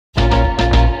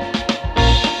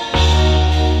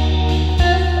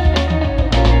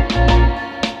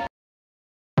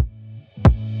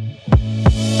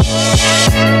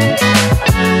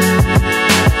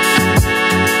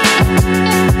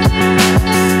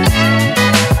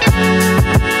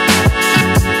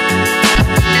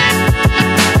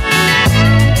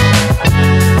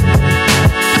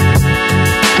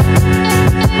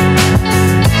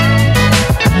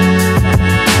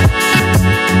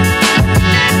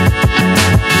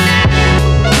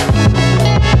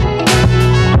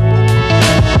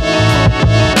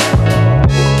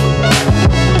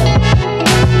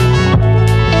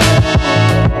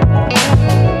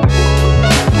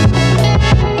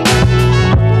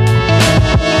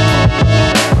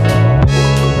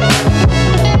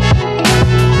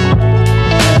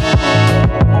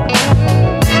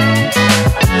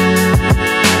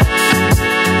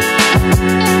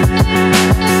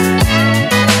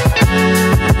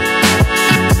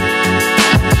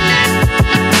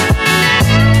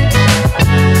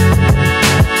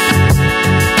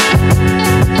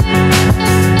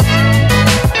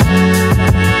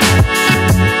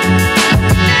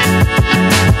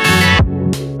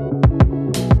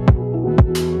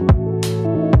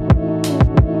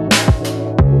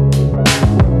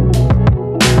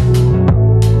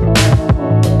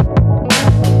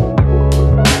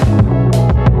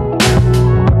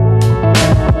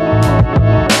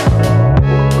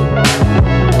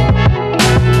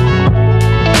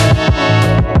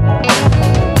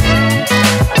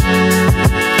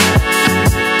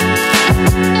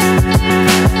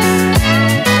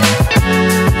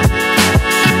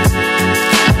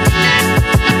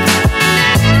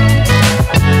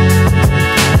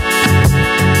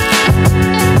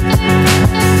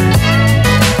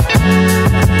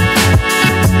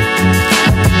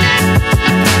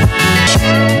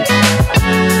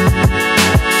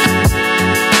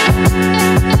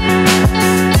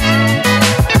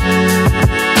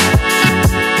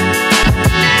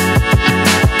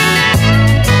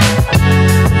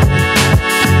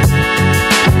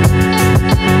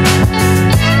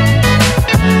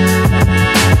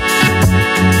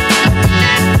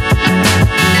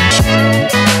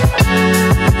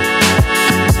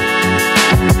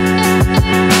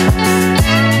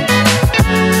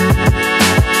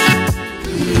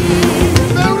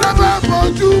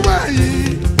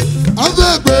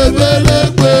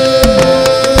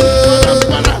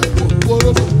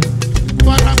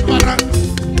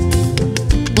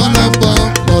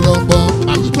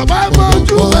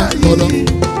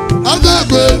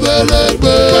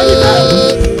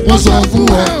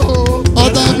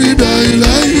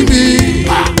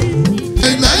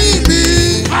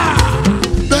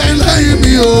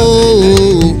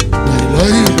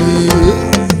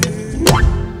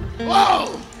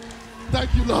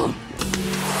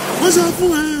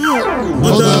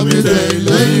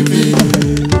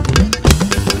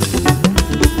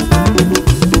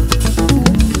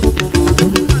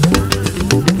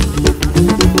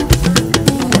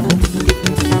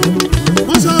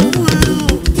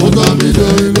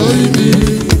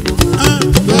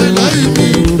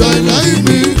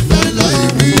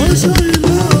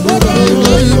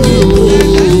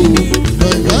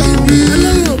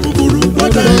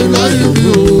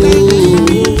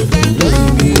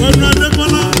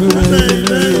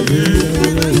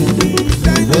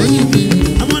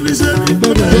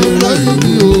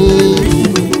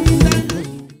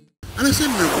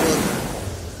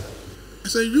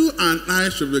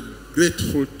Should be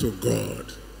grateful to God.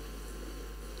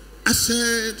 I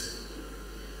said,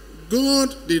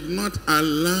 God did not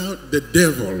allow the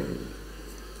devil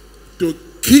to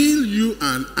kill you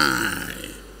and I.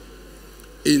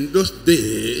 In those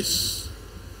days,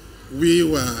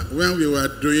 when we were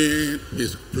doing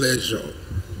his pleasure.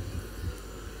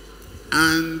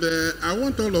 And I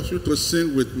want all of you to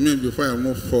sing with me before I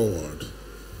move forward.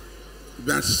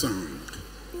 That song.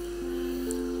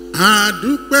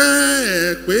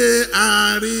 Adúpẹ́ pé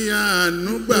a rí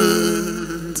àánú gbà.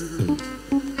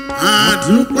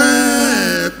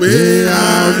 Adúpẹ́ pé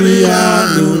a rí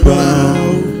àánú gbà.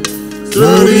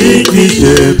 Torí kìí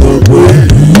ṣe gbogbo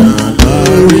ènìyàn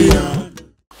lórí àánú.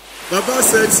 Baba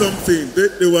said something.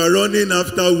 They were running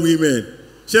after women.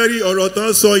 Sherry ọ̀rọ̀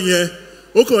tán sọ yẹn.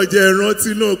 Ó kàn jẹ́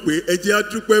ìrántí náà pé ẹ jẹ́ á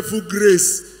dúpẹ́ fún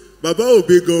grace. Baba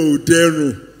Obey gan ò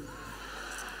dẹrùn.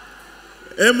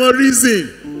 Ẹ mọ reason.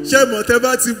 Ṣé mọ̀ tẹ́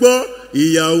bá ti gbọ́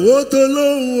ìyàwó tó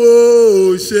lóhùn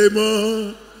ò ṣe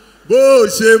mọ́ bó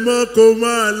ṣe mọ́ kó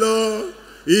máa lọ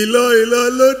ìlọ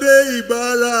lóde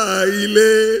ìbára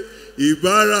ilé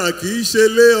ìbára kì í ṣe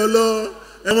lé ọlọ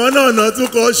ẹ̀wọ̀n náà náà tún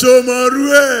kọ́ ṣọmọrú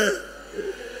ẹ̀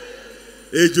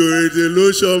ejò èdè ló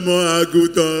ṣọmọ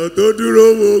àgùntàn tó dúró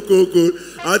wo kòkò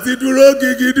àti dúró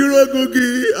gúgi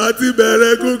àti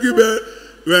bẹ̀rẹ̀ gúgi bẹ̀rẹ̀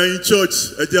we're in church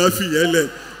ẹ̀jẹ̀ àfihàn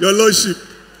your lordship.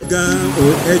 Ga o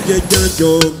ẹjẹ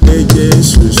jọjọ gbẹjẹ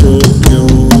ṣoṣo ni o.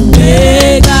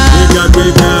 Gbẹ̀gà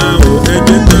o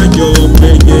ẹjẹ jọjọ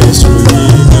gbẹjẹ ṣoṣo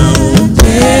ni o.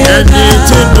 Ẹni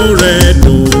tínú rẹ̀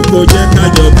dùn kó jẹ́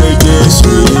kájọ gbẹjẹ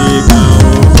ṣoṣo ni o.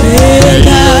 Ẹ̀yin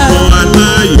ọmọ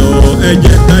aláyọ̀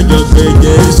ẹjẹ kájọ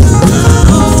gbẹjẹ ṣoṣo ni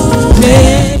o.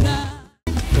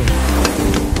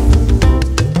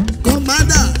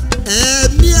 Commander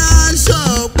ẹ̀mí aṣọ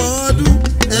ọ̀pọ̀ ọdún.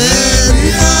 Ẹ̀mí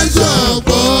aṣọ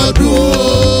ọ̀pọ̀ ọdún.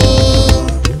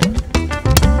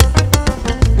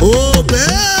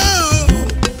 Obey o,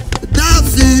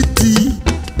 Dáfídì,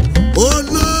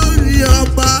 olórí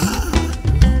ọba,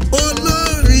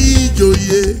 olórí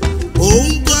ìjòyè, òun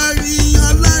kọrin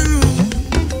Ọlọ́run.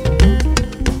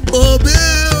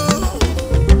 Obey o,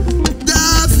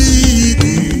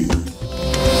 Dáfídì,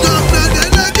 Dr.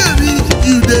 Adeleke mi,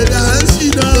 you dey dance,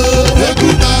 you know.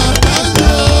 Meguna dance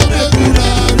o, Meguna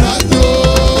dance o.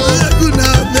 Meguna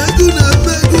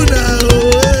o.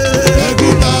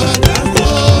 Meguna dance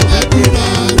o, Meguna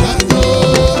dance o.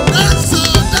 Dance o,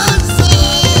 dance o.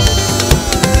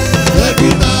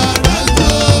 Meguna dance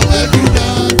o, Meguna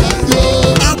dance o.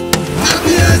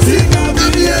 Kábíyèsí,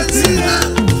 kábíyèsí náà.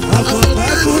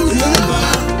 Àfọ̀pẹ́ kò tí ó bá.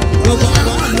 Gbogbo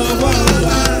àwọn lọ́wọ́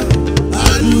ọ̀la.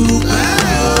 Àdúpẹ́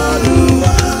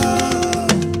Olúwa.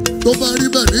 Tó bá rí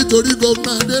bẹ́ẹ̀ nítorí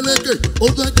gómìnà Adeleke, ó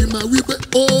fẹ́ kí n máa wí pé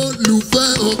olùfẹ́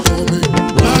ọkàn mi.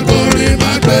 Mákọrin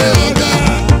máa gbé ọ̀gá.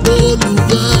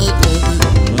 Olùfẹ́ ọkàn mi.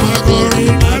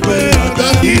 Mákọrin máa gbé ọ̀gá.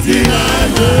 Títí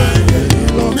ayé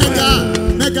lọ.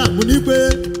 Mẹ́gà mú ní pé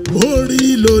orí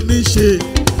ló ní ṣe.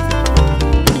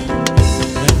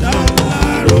 Ẹ̀dá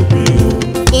àárò bí o.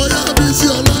 Ó yá bí sí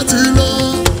ọlá ti lọ.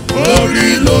 Orí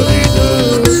ló ní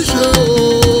ṣe o.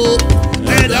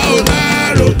 Ẹ̀dá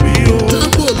àárò bí o.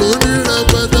 Tempo ló ní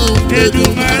rẹpẹtẹ o.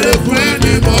 Èdùmàrè fún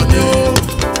ẹni mọ́ ni o.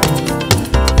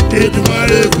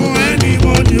 Èdùmàrè fún ẹni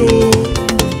mọ́ ni o.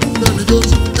 Ẹni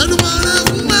Jésù. Èdùmàrè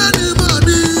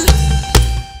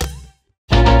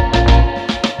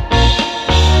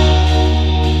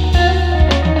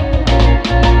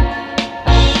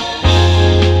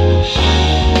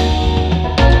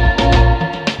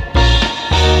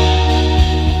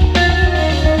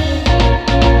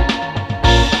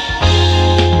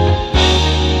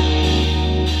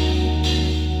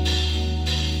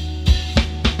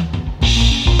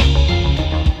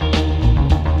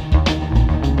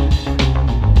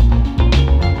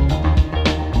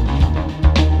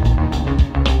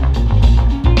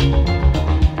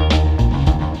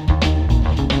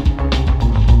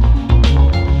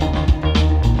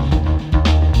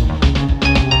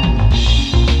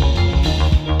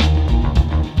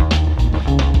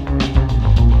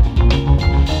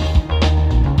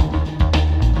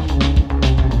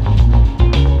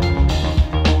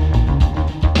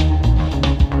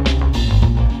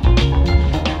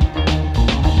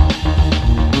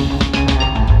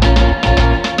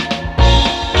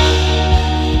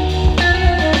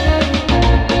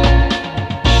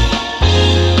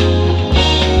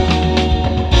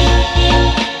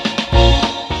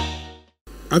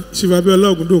Chivabiola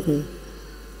Ogundokun.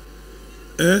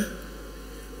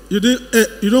 You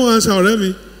don't answer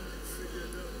already.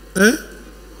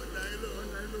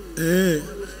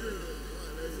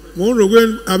 Mo rò pé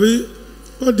àbí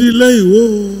ó di ilé ìwò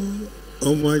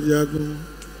ọmọ ajagun.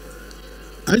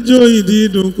 Àjọ ìdí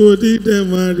dùn kó dídẹ̀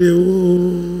máa rè wò.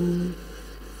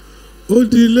 Ó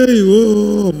di ilé ìwò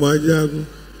ọmọ ajagun.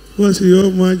 Wọ́n sì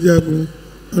ọmọ ajagun.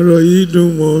 Ọ̀rọ̀ yìí dùn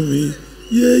mọ́ mi.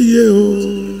 Yéyé o.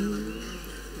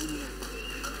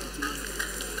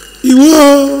 Ìwọ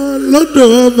lọ́dọ̀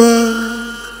ọba.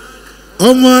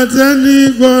 Ọmọ àtẹni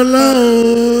gbọ́lá o.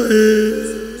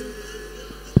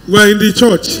 We are in the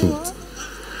church.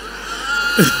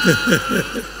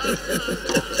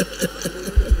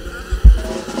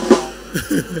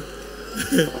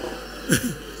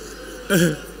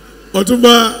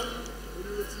 Ọ̀túnba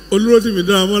Olúrótìmí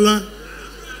Demola.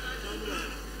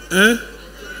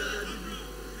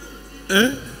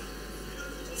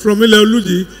 From Ilẹ̀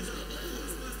Olújì.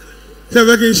 Ṣé ẹ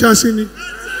fẹ́ kí n ṣáṣí ni?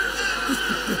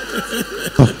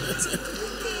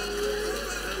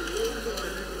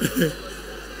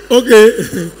 Okay.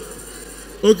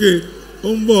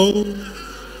 Umbo.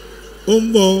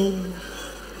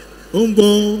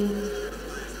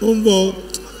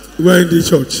 We're in the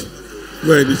church.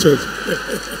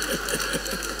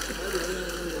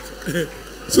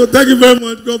 So thank you very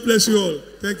much. God bless you all.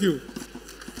 Thank you.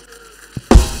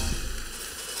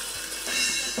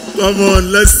 Come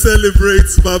on, let's celebrate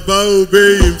Baba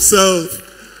Obey himself.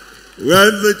 We're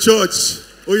in the church.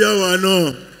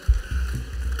 Oyawano.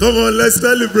 Come on, let's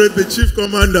celebrate the chief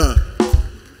commander.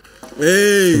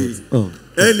 Hey,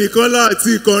 Nikola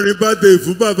àti ìkọrin birthday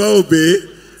fún Baba Obey.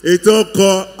 Ètò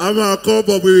ọkọ̀ a máa kọ́,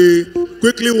 but we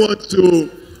quickly want to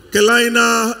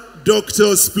Carolina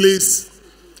doctors, please.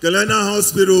 Carolina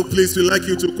Hospital, please. We'd like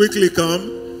you to quickly come.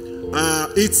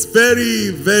 It's very,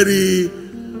 very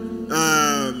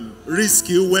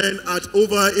risky when at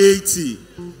over 80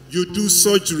 you do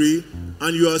surgery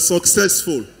and you are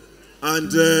successful.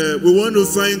 And we want to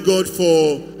thank God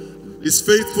for His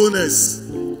faithfulness.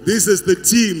 This is the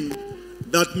team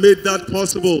that made that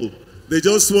possible. They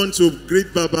just want to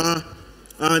greet Baba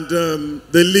and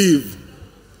they leave.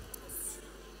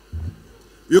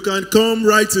 You can come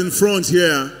right in front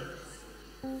here.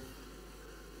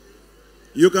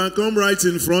 You can come right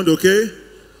in front, okay?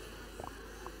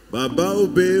 Baba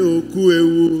Obey oku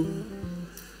ewu.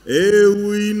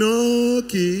 Ewu ino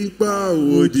ki pa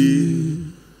odi.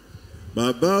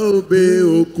 Baba Obey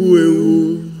oku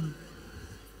ewu.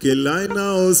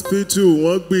 Carolina Hospital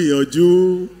wọ́n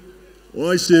gbìyànjú.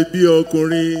 Wọ́n ṣe bí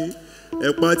ọkùnrin.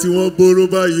 Ẹ̀pà tí wọ́n bóró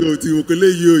báyìí ò tí òkèlè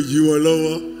yìí ò yí wọn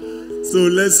lọ́wọ́. So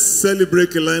let's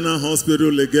celebrate Carolina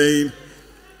Hospital again.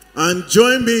 And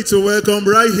join me to welcome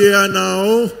right here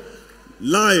now,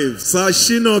 live,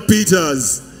 Sashino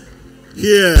Peters.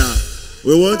 Here,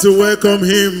 we want to welcome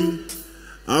him.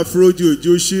 Afro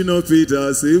Juju Shino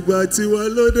Peters.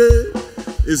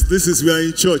 This is, we are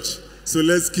in church. So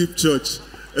let's keep church.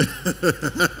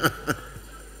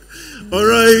 All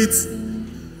right.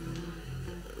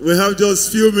 We have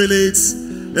just few minutes.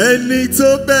 Ẹni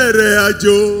tó bẹ̀rẹ̀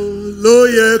àjò ló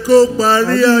yẹ kó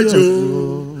parí àjò.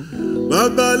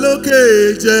 Baba lókè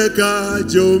jẹ́ ká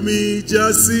àjò mi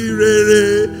já sí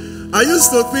rere. I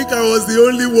used to think I was the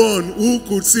only one who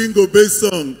could sing Obey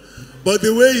song. But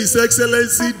the way His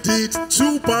Excellency did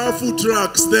two powerful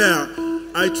tracks there,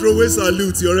 I throw a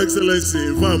salute, Your Excellency.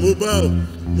 In fact, Mobile,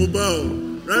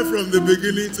 right from the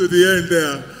beginning to the end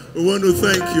there, we want to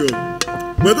thank you.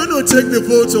 We're going to take the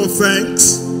vote of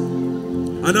thanks,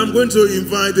 and I'm going to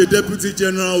invite the Deputy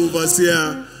General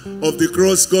Overseer of the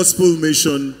Cross Gospel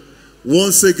Mission,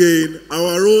 once again,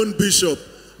 our own Bishop.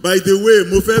 By the way,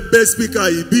 mo fẹ́ best speaker,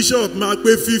 Bishop máa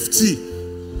pé 50.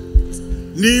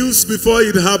 News before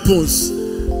it happens.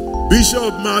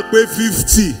 Bishop máa pé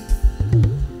 50.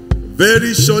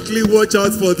 Very shortly, watch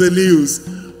out for the news.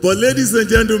 But ladies and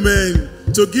gentlemen,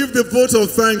 to give the vote of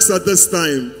thanks at this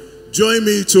time, join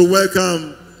me to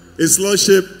welcome His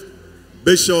Lordship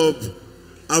Bishop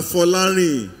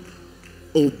Afolari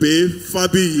Obey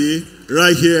Fabiyi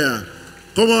right here.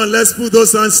 Come on, let's put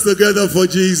those hands together for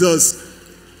Jesus.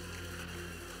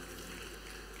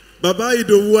 Baba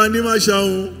Idowu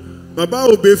Animashaun, Baba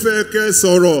Obey fẹ́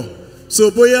sọ̀rọ̀. So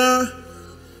bóyá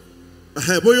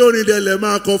orin dẹ̀lẹ̀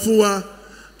máa kọ fún wa.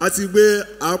 Àti gbé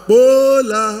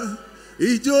àpòlá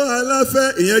ìjó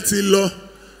aláfẹ́ ìyẹn ti lọ.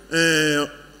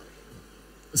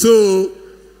 So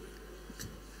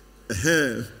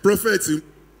prophet,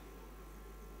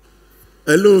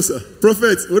 hello sir,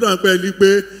 prophet, ó dà ń pẹ́ ní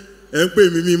pé ẹ̀ ń pè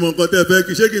mí mímọ́ nǹkan tẹ́ fẹ́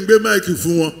kí ṣé kí n gbé máìkì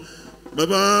fún wọn.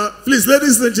 Baba, please,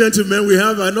 ladies and gentlemen, we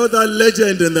have another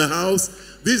legend in the house.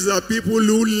 These are people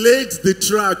who laid the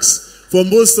tracks for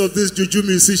most of these Juju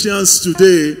musicians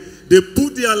today. They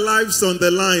put their lives on the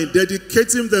line,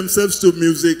 dedicating themselves to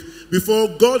music before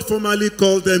God formally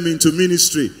called them into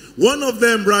ministry. One of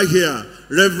them right here,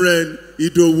 Reverend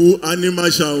Idowu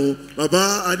Animashao.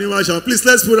 Baba Animashao, please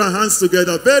let's put our hands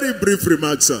together. Very brief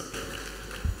remarks, sir.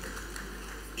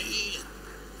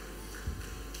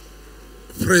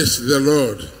 Praise the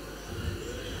Lord.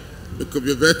 It could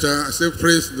be better. I say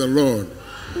praise the Lord.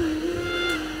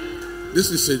 This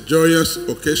is a joyous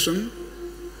occasion,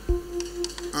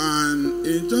 and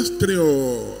in just 3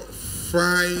 or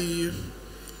 5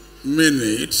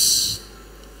 minutes,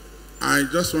 I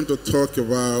just want to talk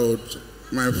about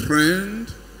my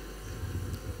friend,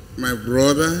 my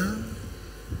brother,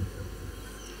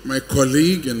 my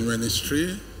colleague in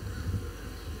ministry,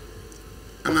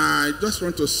 and I just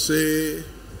want to say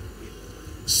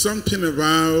something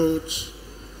about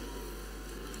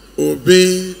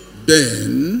Obey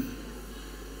then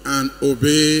and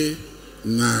Obey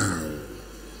now.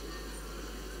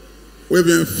 We've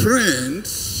been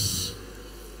friends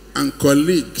and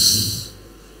colleagues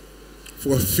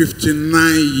for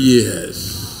 59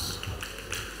 years.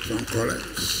 If I'm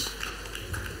correct.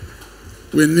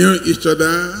 We knew each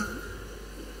other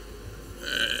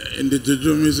in the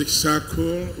Juju music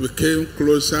circle. We came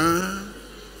closer.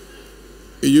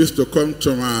 He used to come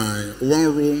to my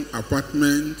one-room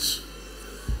apartment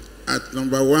at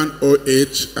number 108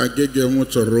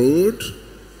 Agege Road.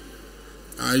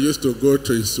 I used to go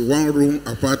to his one-room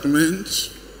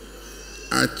apartment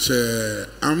at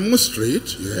Amu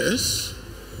Street, yes,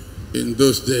 in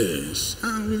those days.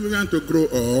 And we began to grow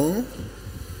up,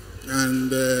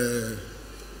 and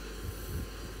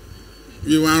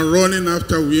we were running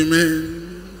after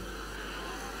women.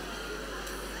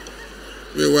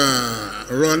 We were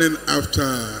running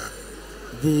after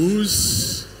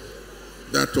booze.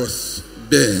 That was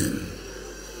then.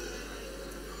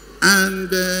 And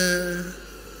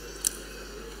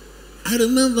I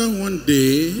remember one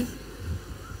day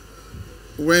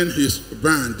when his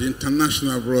band,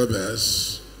 International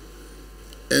Brothers,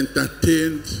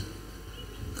 entertained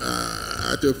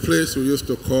at a place we used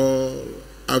to call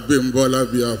Abimbola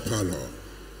Beer Parlor.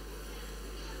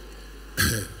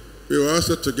 We were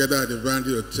also together at the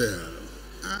Bandy Hotel.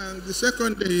 And the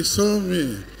second day he saw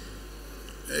me.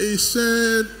 He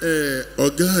said,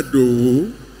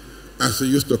 Ogado, as he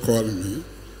used to call me.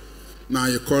 Now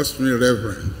he calls me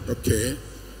Reverend, okay?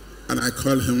 And I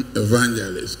call him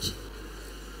Evangelist.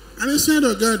 And he said,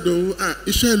 Ogado,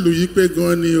 Isha Luyipe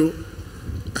Goni o,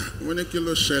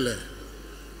 Monekilo Shele.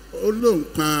 Olo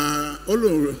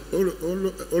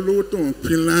to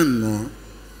Pilano,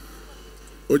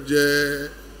 Oje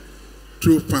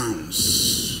 2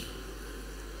 pounds.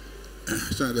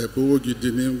 So the poor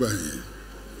didn't buy.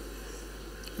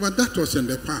 But that was in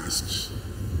the past.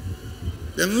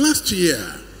 Then last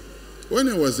year, when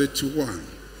I was 81,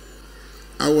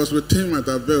 I was with him at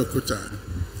Abeokuta.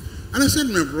 And I said,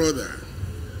 my brother,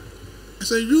 I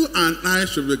said, you and I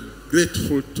should be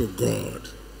grateful to God.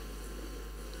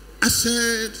 I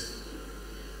said,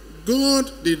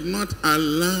 God did not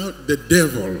allow the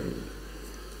devil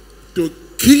to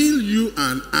kill you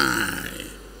and I.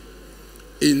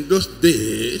 In those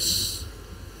days,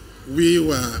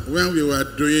 when we were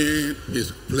doing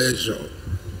his pleasure.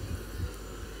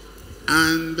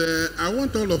 And I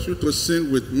want all of you to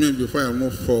sing with me before I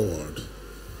move forward.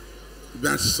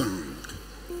 That song.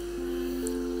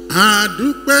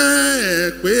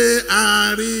 Adúpẹ́ pé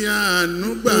a rí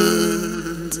àánú gbà.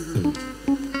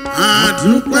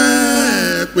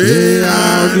 Adúpẹ́ pé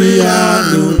a rí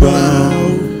àánú gbà.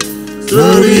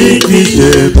 Torí kìí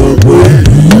ṣe gbogbo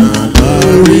ènìyàn ló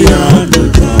rí àánú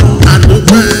gbà.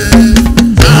 Adúpẹ́.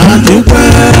 Adúpẹ́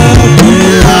pé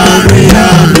a rí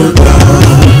àánú gbà.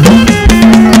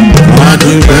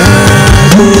 Adúpẹ́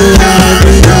pé a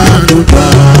rí àánú gbà.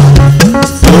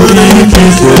 Torí kìí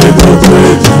ṣe gbogbo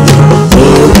ènìyàn ló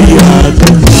rí àánú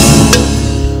gbà.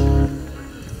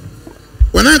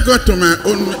 When I got to my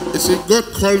own, you see, God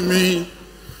called me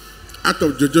out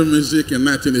of Juju music in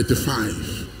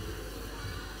 1985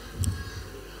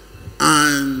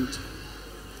 and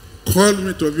called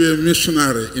me to be a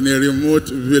missionary in a remote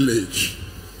village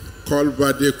called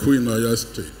Badeku in Oyo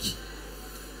State.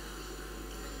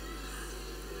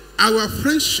 Our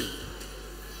friendship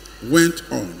went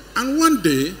on. And one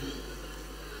day,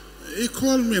 he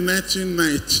called me in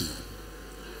 1990.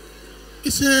 He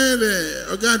said,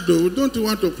 Ogado, don't you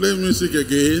want to play music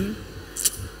again?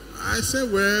 I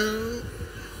said, well,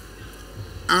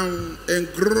 I'm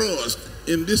engrossed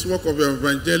in this work of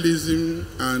evangelism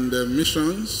and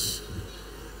missions.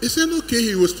 He said, okay,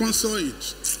 he will sponsor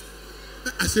it.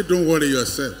 I said, don't worry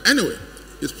yourself. Anyway,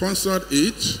 he sponsored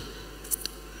it,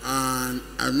 and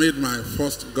I made my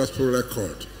first gospel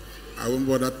record. I won't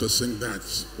bother to sing that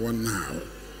one now.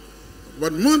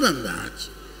 But more than that,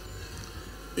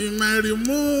 in my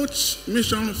remote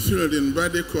mission field in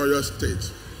Decross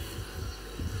State,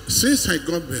 since I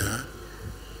got there,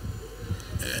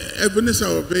 Ebenezer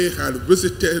Obey had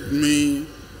visited me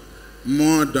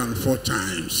more than 4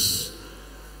 times,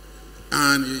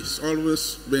 and he's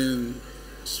always been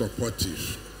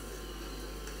supportive.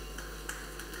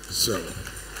 So,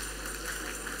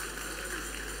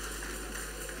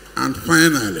 and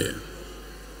finally,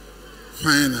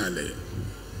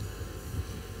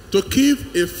 to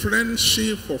keep a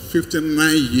friendship for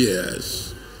 59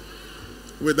 years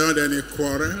without any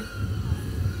quarrel,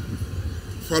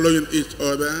 following each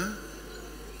other,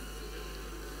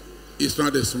 is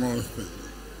not a small thing.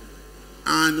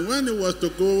 And when he was to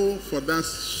go for that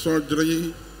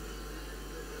surgery,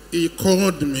 he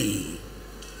called me.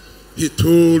 He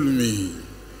told me.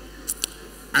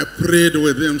 I prayed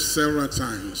with him several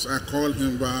times. I called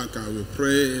him back and we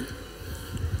prayed.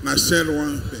 And I said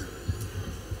one thing.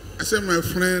 I said, my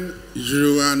friend,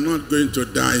 you are not going to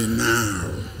die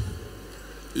now.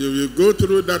 You will go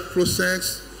through that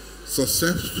process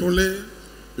successfully.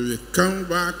 You will come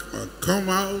back or come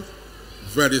out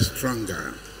very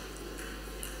stronger.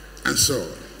 And so,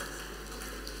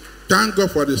 thank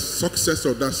God for the success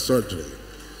of that surgery.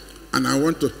 And I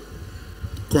want to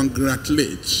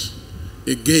congratulate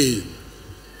again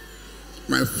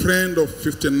my friend of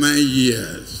 59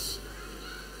 years.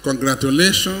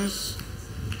 Congratulations,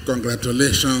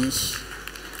 congratulations,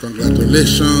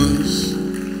 congratulations.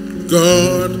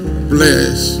 God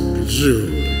bless you.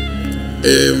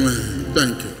 Amen.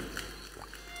 Thank you.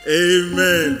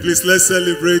 Amen. Please, let's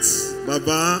celebrate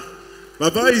Baba.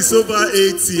 Baba is over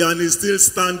 80 and is still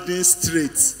standing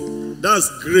straight. That's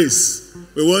grace.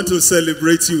 We want to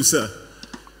celebrate you, sir.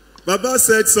 Baba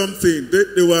said something.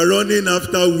 They were running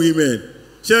after women.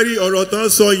 Sherry Orotan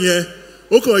Sonye.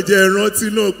 Oko je rántí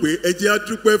náà pé ẹ jẹ́ á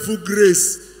dúpẹ́ fún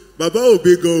grace. Baba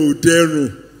Obey gan ò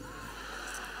dẹrùn.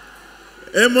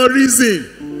 Ẹ mọ reason.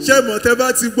 Ṣé mọ̀ tẹ́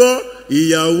bá ti gbọ́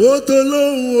ìyàwó tó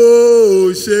lóhùn ò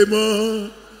ṣe mọ́.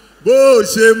 Bó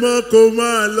ṣe mọ́ kó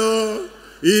máa lọ.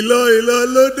 Ìlọ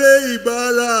lóde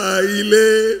ìbára ilé.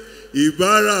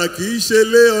 Ìbára kì í ṣe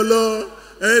lé ọlọ́.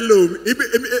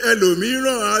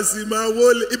 Ẹlòmíràn a sì máa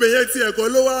wọlé. Ibẹ̀ yẹn tí ẹ̀kọ́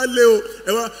ló wá lé o.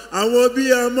 Ẹ wá àwọn bí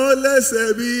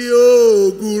amọ́lẹ́sẹ̀ bí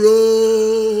ògùrò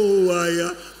àyà.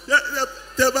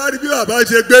 Tẹ bá rí bí bàbá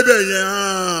ṣe gbébẹ̀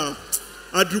yẹn.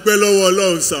 A dúpẹ́ lọ́wọ́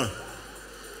Ọlọ́run sà.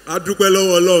 A dúpẹ́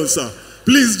lọ́wọ́ Ọlọ́run sà.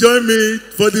 Please join me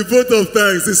for the vote of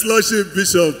thanks, His Lordship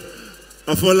Bishop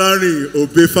Afolarin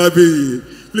Obey Fabiyi.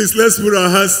 Please, let's put our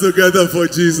hands together for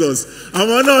Jesus.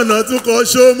 Àwọn náà tún kọ́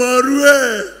ṣọmọrú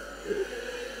ẹ̀.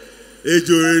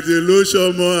 Ejò èdè ló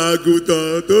ṣọmọ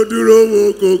àgùntàn tó dúró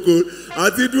wo kòkò.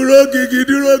 Àti dúró gígí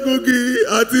dúró gúgí.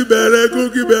 Àti bẹ̀rẹ̀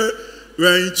gúgí bẹ̀rẹ̀. We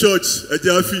are in church. Ẹ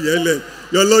jẹ́ á fi yẹn lẹ̀.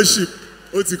 Your Lordship,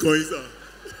 ó ti kàn yín sà.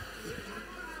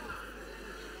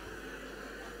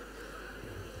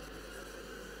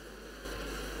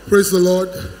 Praise the Lord.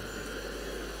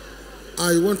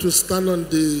 I want to stand on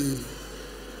the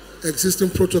existing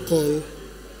protocol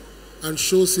and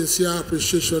show sincere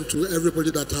appreciation to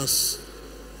everybody that has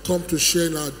come to share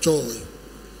in our joy,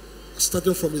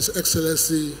 starting from His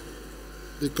Excellency,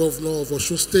 the Governor of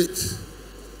Osun State,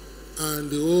 and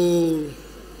the whole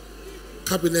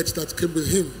cabinet that came with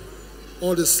him,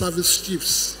 all the service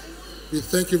chiefs. We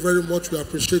thank you very much. We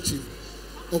appreciate you.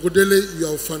 Ogudele, you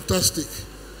are fantastic.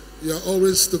 You are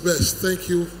always the best. Thank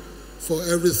you for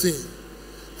everything.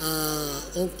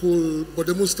 Uncle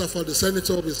Bode Mustafa, the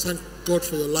Senator, we thank God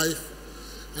for your life.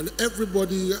 And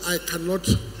everybody, I cannot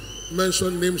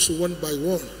mention names one by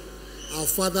one. Our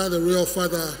father, the royal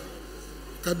father,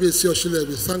 Kabiyesi Oshile,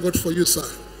 we thank God for you, sir.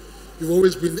 You've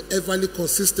always been everly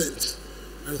consistent.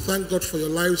 And thank God for your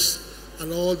lives.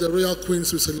 And all the royal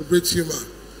queens, we celebrate you, ma.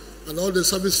 And all the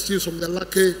service chiefs from the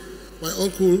Adeleke, my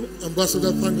uncle,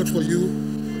 ambassador, thank God for you.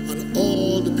 And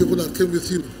all the people that came with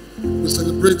you, we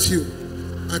celebrate you.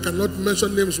 I cannot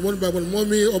mention names one by one.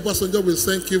 Mommy Obasanjo, we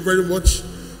thank you very much.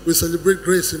 We celebrate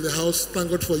grace in the house. Thank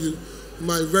God for you.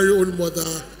 My very own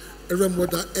mother, Reverend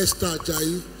Mother Esther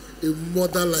Ajayi, a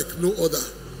mother like no other.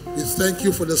 We thank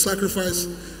you for the sacrifice.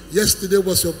 Yesterday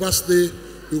was your birthday.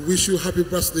 We wish you happy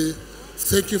birthday.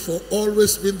 Thank you for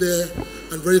always being there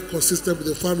and very consistent with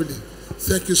the family.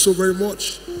 Thank you so very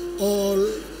much. All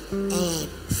our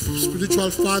spiritual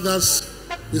fathers,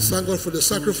 we thank God for the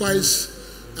sacrifice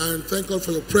and thank God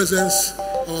for your presence.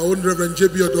 Our own Reverend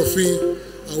J.B. Odofin,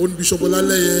 our own Bishop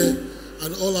Olaleye,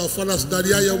 and all our fathers. Daddy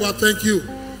Ayawa, thank you.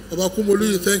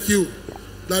 Abakumolu, thank you.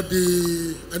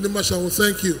 Daddy Animashawu,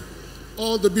 thank you.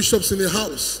 All the bishops in the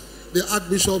house, the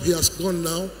Archbishop, he has gone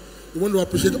now. We want to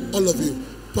appreciate all of you.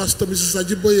 Pastor Mrs.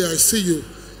 Ajiboye, I see you.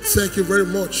 Thank you very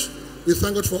much. We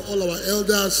thank God for all our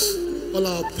elders, all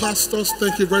our pastors,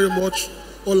 thank you very much.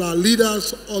 All our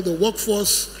leaders, all the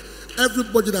workforce,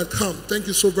 everybody that came, thank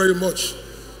you so very much.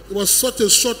 It was such a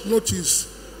short notice.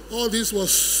 All this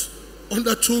was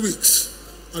under 2 weeks.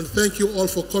 And thank you all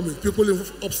for coming. People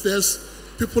upstairs,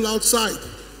 people outside,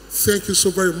 thank you so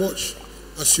very much.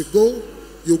 As you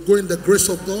go in the grace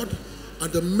of God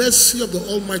and the mercy of the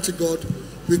Almighty God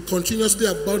will continuously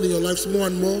abound in your lives more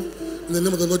and more in the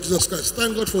name of the Lord Jesus Christ.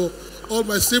 Thank God for all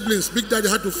my siblings. Big Daddy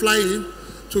had to fly in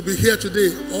to be here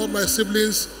today. All my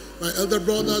siblings, my elder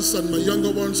brothers and my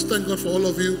younger ones, thank God for all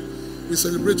of you. We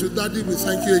celebrate you, Daddy. We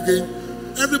thank you again.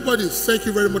 Everybody, thank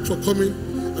you very much for coming.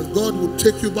 And God will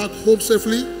take you back home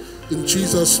safely in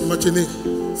Jesus' mighty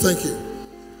name. Thank you.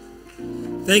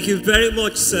 Thank you very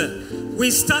much, sir.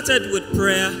 We started with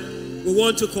prayer. We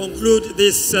want to conclude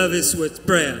this service with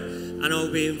prayer. And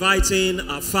I'll be inviting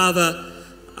our father,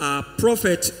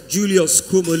 Prophet Julius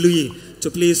Kumoluyi, to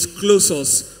please close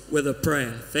us with a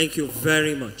prayer. Thank you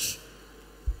very much.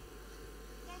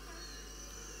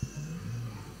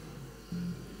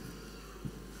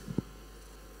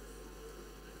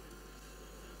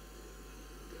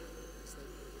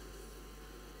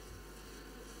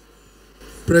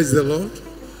 Praise the Lord.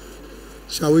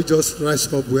 Shall we just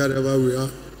rise up wherever we are?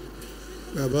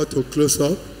 We are about to close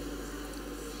up.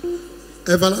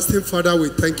 Everlasting Father, we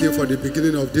thank you for the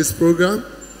beginning of this program.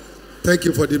 Thank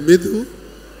you for the middle.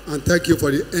 And thank you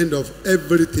for the end of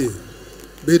everything.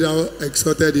 Be thou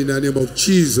exalted in the name of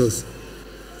Jesus.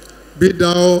 Be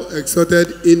thou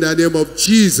exalted in the name of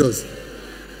Jesus.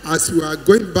 As we are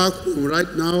going back home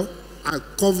right now, I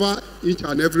cover each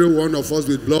and every one of us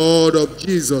with blood of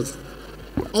Jesus.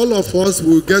 All of us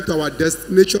will get to our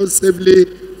destination safely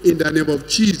in the name of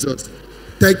Jesus.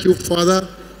 Thank you, Father,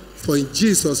 for in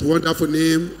Jesus' wonderful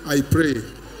name I pray.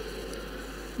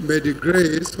 May the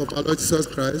grace of our Lord Jesus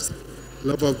Christ,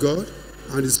 love of God,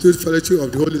 and the sweet fellowship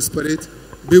of the Holy Spirit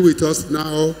be with us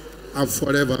now and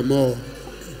forevermore.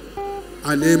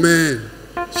 And amen.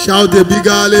 Shout a big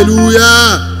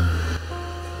hallelujah.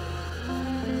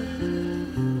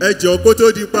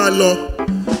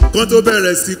 We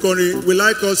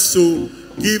like us to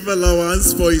give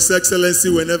allowance for His Excellency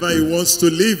whenever he wants to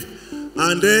leave.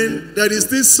 And then there is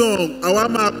this song,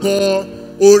 Awama ko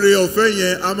ore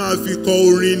ofenye ama fi ko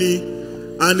orini,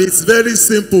 and it's very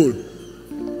simple.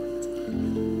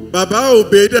 Baba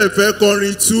Obey de fe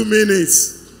korin 2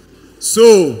 minutes.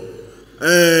 So,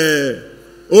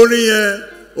 orin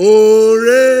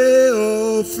ore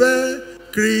ofe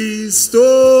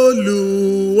Kristo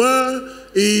Luwa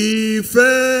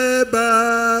Ife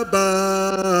Baba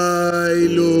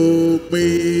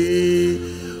Ilopin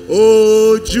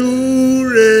Ojú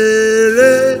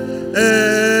rere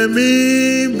ẹ̀mí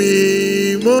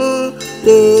mímọ́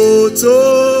kó tó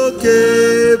ké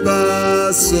bá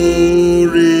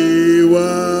sórí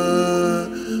wa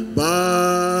bá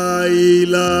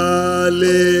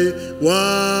ìlàlẹ̀ wà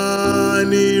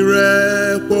ní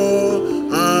rẹ́pọ̀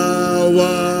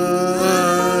àwa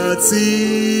àti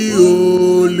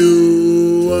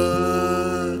Olúwa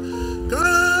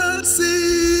ká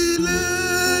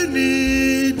sílẹ̀ ní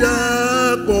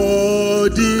dàpọ̀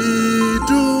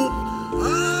dídùn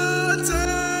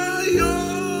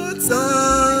àtayọ̀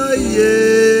táyé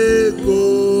kò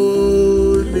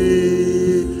ní.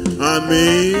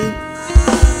 Àmín.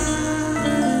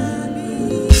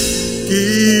 Kí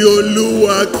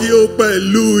Olúwa kí ó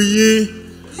pẹ̀lú yín.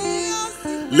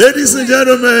 Ladies and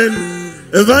gentlemen,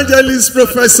 Evangelist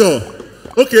Professor.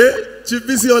 Okay, Chief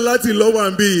Bisi Olati lọ́wọ́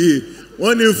àbí yìí.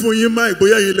 Wọ́n ní fún yín mic,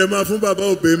 bóyá yín lè máa fún Baba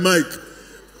Obey mic.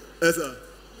 Ẹ sà.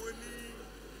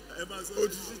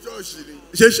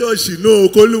 Ṣé ṣọ́ọ̀ṣì náà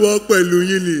kólúwọ́ pẹ̀lú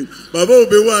yín ni? Baba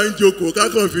Obey wà ń jókòó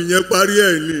kákan fi yẹn parí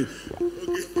ẹ̀ ni.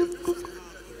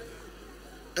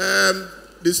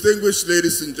 Distinguished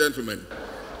ladies and gentlemen,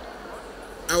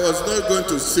 I was not going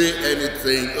to say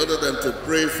anything other than to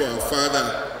pray for our father.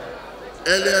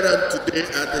 Earlier on today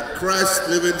at the Christ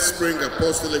Living Spring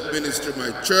Apostolic Ministry,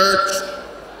 my church,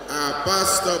 our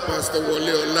pastor, Pastor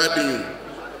Wole Oladiyin,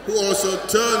 who also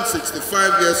turned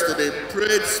 65 yesterday,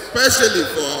 prayed specially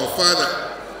for our father.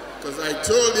 Because I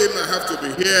told him I have to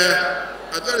be here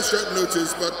at very short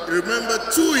notice, but remember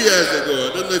 2 years ago, I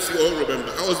don't know if you all remember,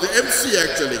 I was the MC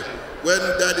actually, when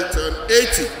Daddy turned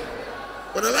 80.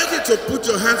 But I'd like you to put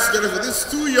your hands together for these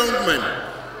 2 young men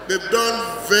They've done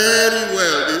very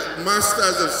well. The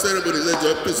masters of ceremonies,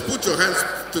 please put your hands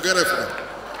together for them.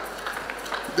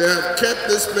 They have kept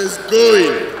this place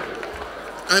going.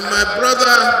 And my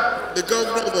brother, the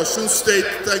governor of Osun State,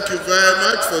 thank you very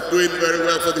much for doing very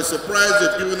well, for the surprise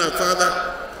you've given our father.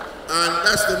 And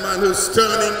that's the man who's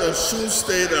turning Osun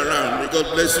State around. May God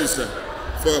bless you, sir,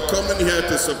 for coming here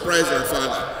to surprise our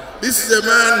father. This is a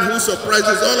man who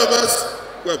surprises all of us.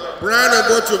 We're proud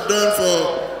of what you've done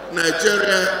for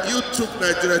Nigeria. You took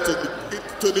Nigeria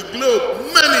to the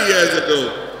globe many years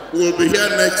ago. We'll be here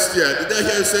next year. Did I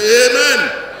hear you say amen?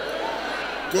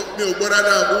 We will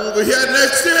be here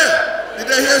next year. Did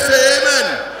I hear you say amen?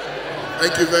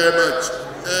 Thank you very much.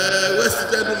 Where's the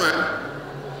gentleman?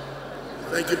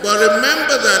 Thank you. But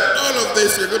remember that all of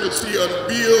this you're going to see on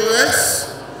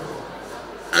BOS.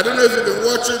 I don't know if you've been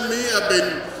watching me. I've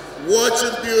been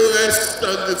watching BOS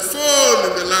on the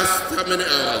phone in the last how many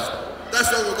hours.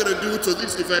 That's what we're going to do to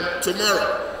this event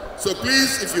tomorrow. So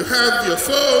please, if you have your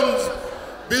phones,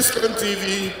 Biscom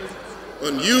TV,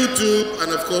 on YouTube,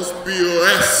 and of course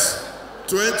BOS.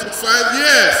 25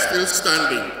 years still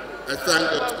standing. I thank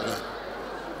God for that.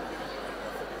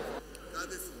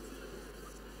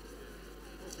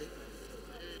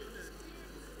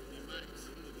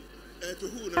 To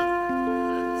who now?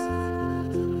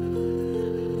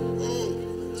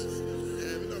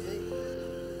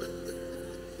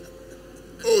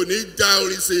 Oh, need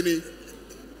dowry singing.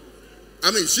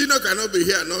 I mean, Shino cannot be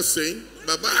here and not sing.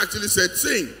 Baba actually said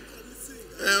sing.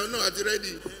 No, are you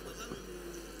ready?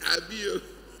 Abio.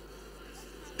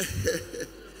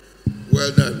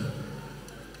 Well done.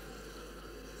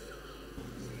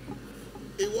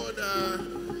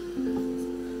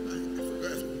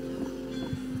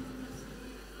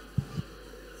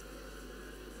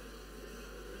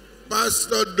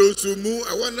 Pastor Dosumu.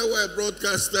 I wonder why a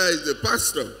broadcaster is a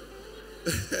pastor.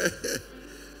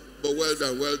 But well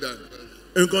done, well done.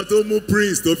 Nǹkan tó mú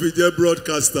Prince tó fi jẹ́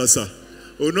broadcaster sir.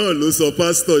 Òun náà ló sọ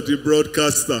pastor di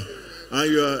broadcaster.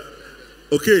 And you are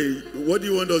okay. What do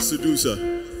you want us to do, sir?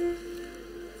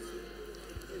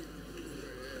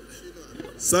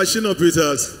 Sashino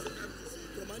Peters.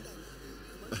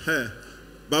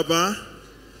 Baba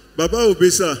Obey,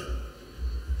 sir.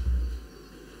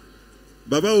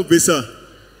 Baba Obey, sir.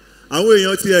 Àwọn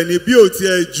èèyàn tí ẹ ní bí ò tí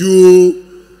ẹ ju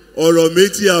ọ̀rọ̀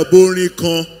méjì àbórin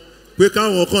kan pé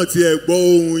káwọn kan tí ẹ gbọ́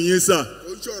ohùn yín, sir.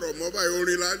 Ó sọ̀rọ̀ mọ́ báyìí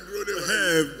orin la ń dúró dé wá.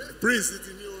 Prince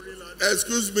ti ní orin la ń dúró.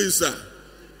 Excuse me, sir.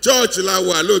 Church la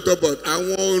wà lóòótọ́, but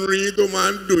àwọn orin tó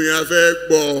máa ń dùn yín a fẹ́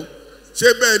gbọ́. Ṣé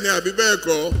bẹ́ẹ̀ ni àbí bẹ́ẹ̀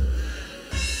kọ́?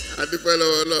 Adúpẹ́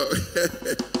lọ́wọ́ lọ.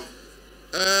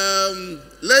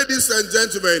 Ladies and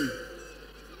gentlemen,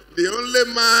 the only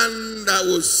man that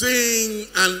will sing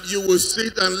and you will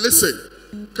sit and listen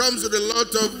comes with a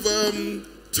lot of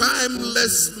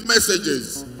timeless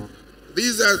messages.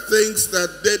 These are things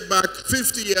that date back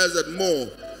 50 years and more,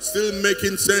 still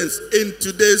making sense in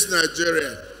today's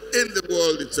Nigeria, in the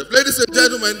world itself. Ladies and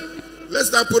gentlemen,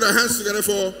 let's now put our hands together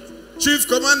for Chief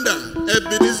Commander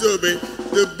Ebenezer Obey,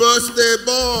 the birthday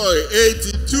boy,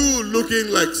 82,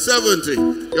 looking like 70.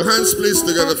 Your hands please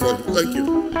together for him. Thank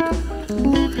you.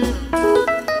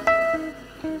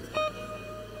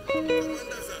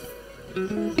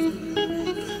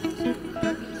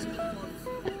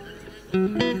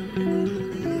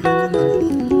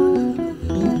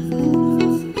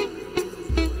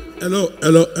 Hello.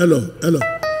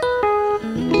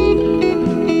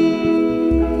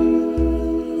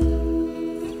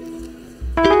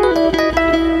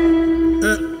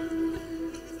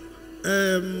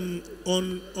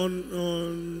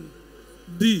 On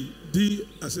D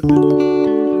as in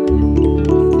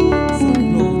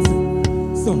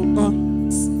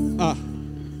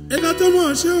ẹ̀ka tó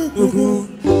mọ̀ ṣé òkùnkùn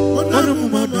ó dánú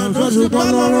màmá lọ́sùn bá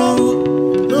lọ́rọ́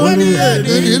lórí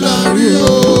èdè ìlàrí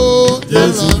o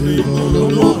Jésù nìkan ló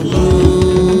mọ̀ lọ.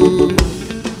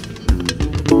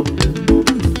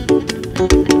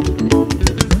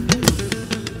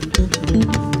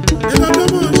 ẹ̀ka tó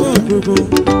mọ̀ ṣé òkùnkùn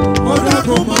ó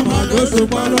dánú màmá lọ́sùn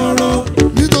bá lọ́rọ́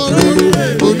nítorí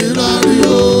èdè ìlàrí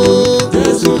o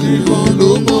Jésù nìkan ló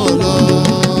mọ̀ lọ.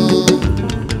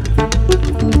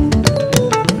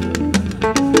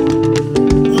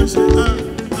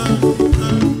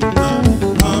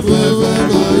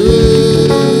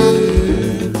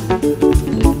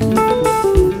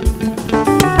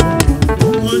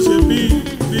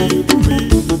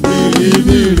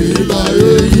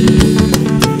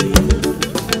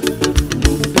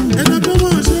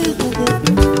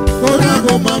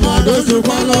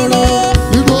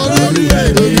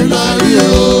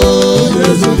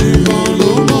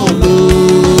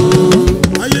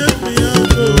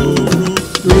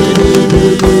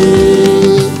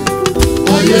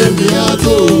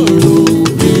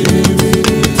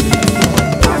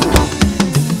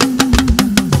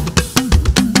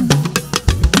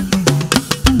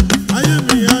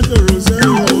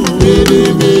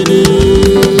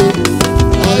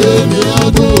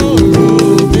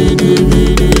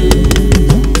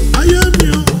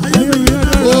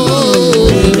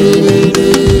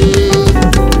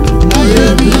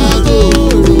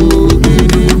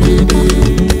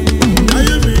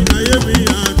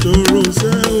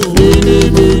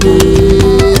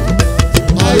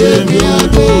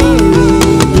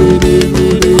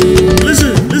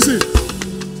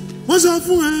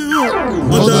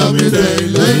 ọ̀tá mi dẹ̀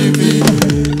lẹ́yìn mi.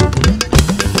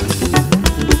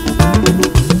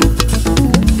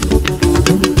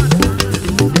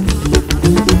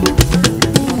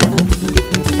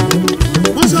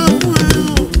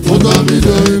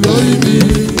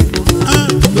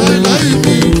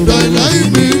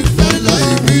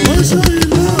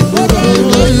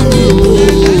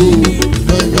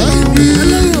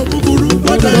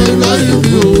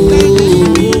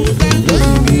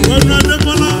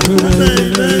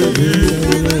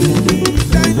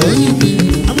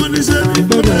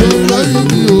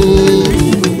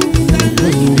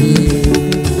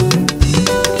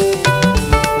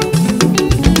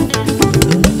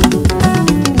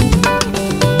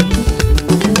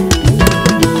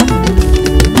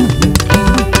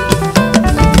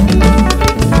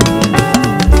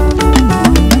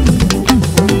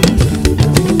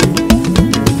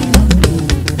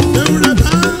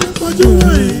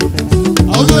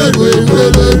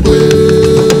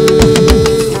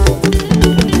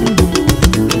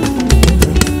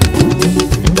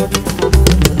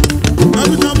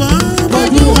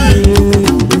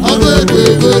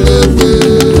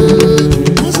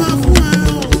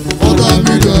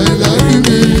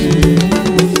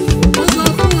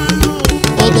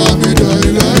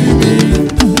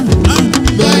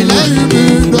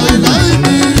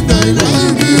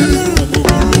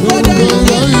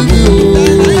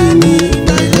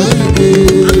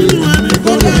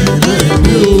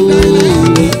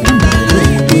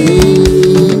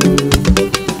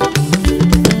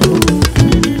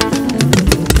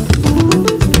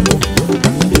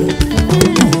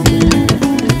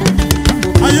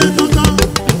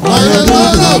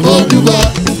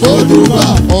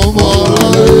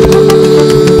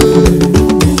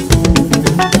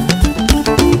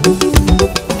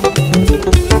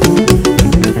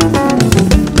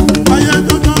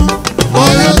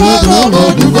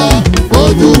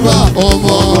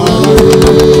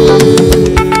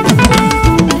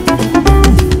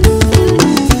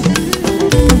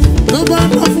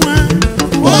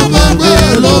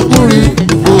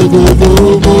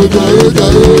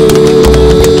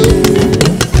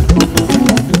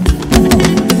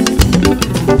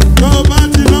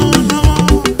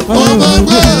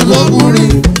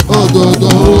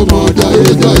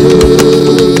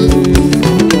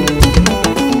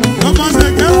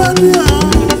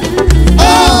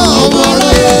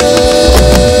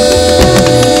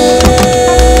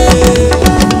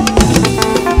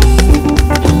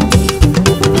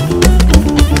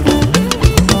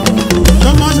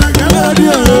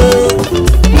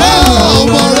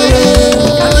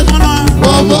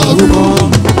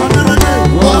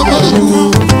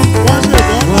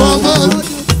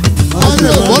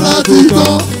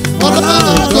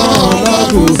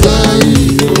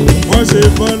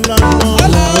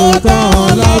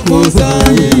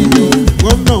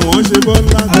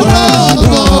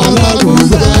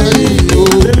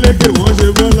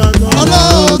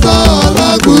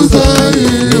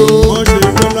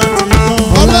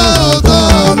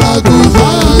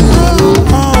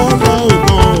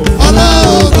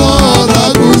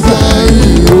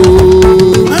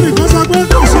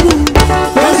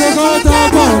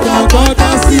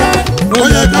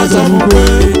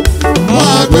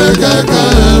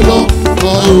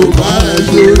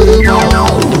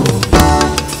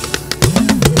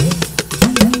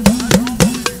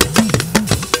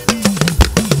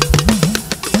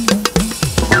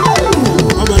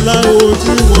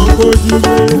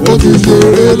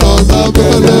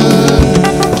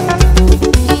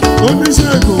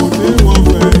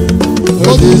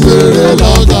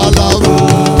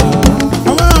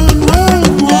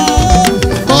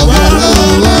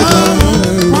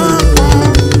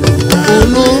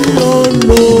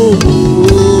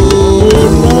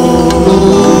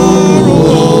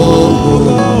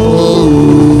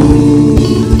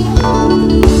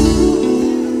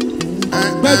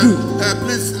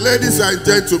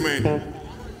 Gentlemen,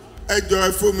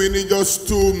 enjoy for me just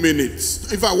 2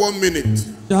 minutes. In fact, 1 minute.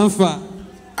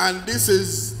 And this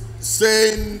is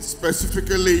saying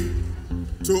specifically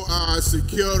to our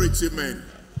security men.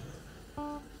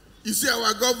 You see,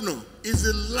 our governor is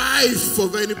the life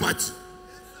of any party.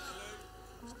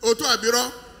 Oto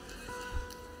Abiro,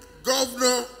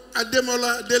 Governor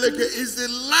Demola Adeleke is the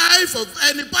life of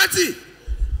any party.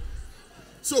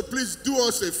 So please do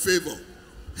us a favor.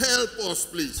 Help us,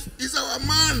 please. He's our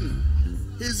man.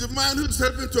 He's the man who's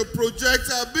helping to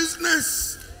project our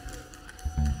business.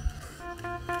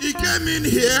 He came in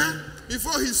here,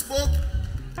 before he spoke,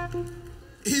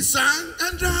 he sang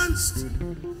and danced.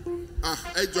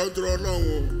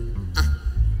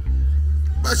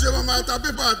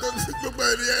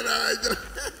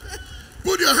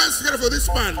 Put your hands together for this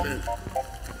man.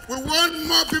 We want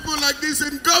more people like this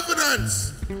in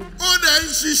governance. Oh, then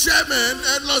she man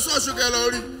and lost social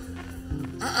gallery.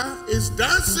 It's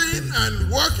dancing and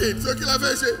walking. So kill a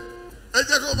face. I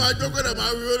just go my joke on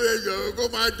my go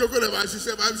my joke on my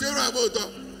sister. I'm sure about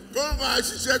go my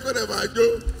sister on my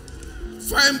joke.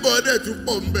 Fine body to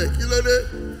Bombay.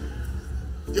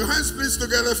 Your hands please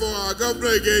together for our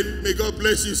governor again. May God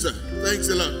bless you, sir. Thanks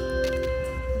a lot.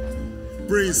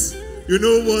 Prince, you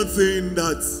know one thing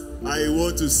that I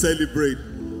want to celebrate.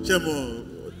 Chemo,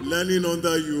 learning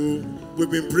under you, we've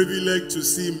been privileged to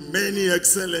see many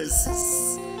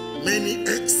excellencies. Many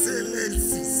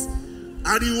excellencies.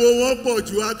 Ariwo wọ́pọ̀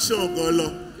ju action gan lọ.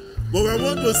 But I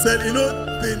want to say,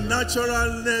 the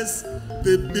naturalness,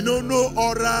 no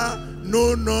aura,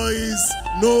 no noise,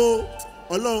 no.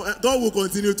 God will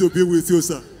continue to be with you,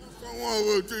 sir.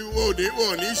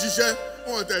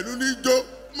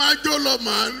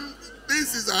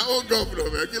 This is our own governor.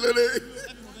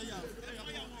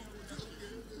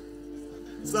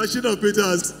 Sashina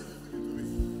Peters.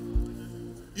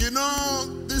 You know,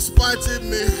 this party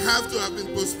may have to have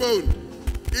been postponed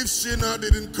if Shina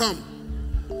didn't come.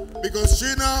 Because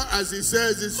Shina, as he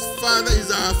says, his father is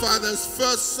our father's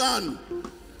first son.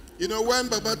 You know, when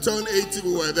Baba turned 80,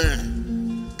 we were there.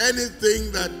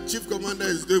 Anything that Chief Commander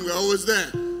is doing, we're always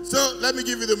there. So let me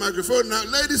give you the microphone now.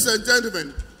 Ladies and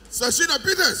gentlemen, Sashina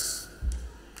Peters.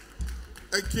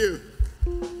 Thank you.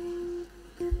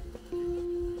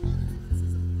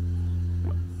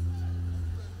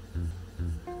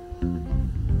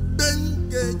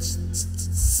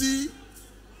 See,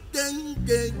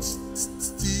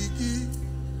 sticky,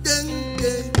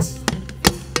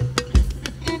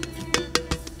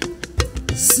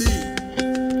 see.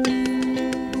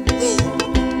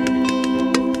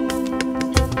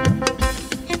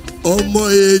 Ọmọ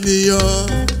ènìyàn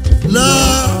lọ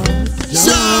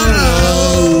ṣọ́ra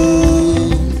o.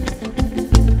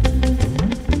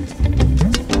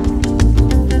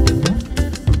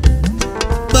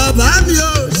 Bàbá mi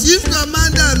o, Chief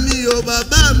Commander mi o,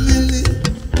 bàbá mi ni.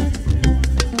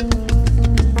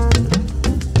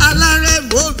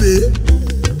 Alárẹ̀mú Obey.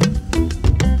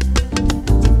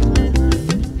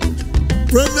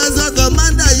 Professor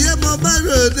Commander yé mo bá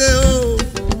ròde o.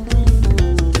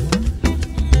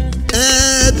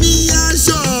 Ẹ̀mí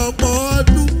aṣọ ọ̀pọ̀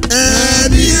ọdún.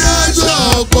 Ẹ̀mí aṣọ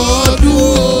ọ̀pọ̀ ọdún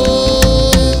o.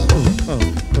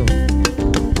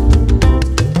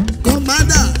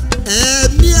 Commander,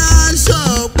 ẹ̀mí aṣọ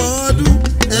ọ̀pọ̀ ọdún.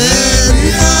 Ẹ̀mí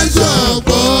aṣọ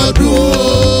ọ̀pọ̀ ọdún o.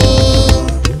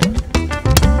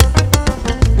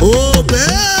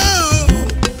 Obey o,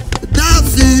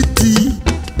 Dáfídì,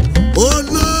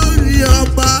 olórí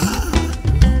ọba,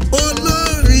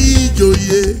 olórí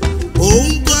ìjòyè, òun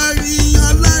kọrin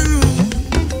Ọlọ́run.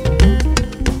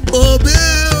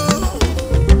 Obey o,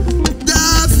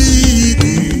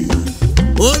 Dáfídì,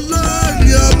 olórí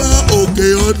ọba òkè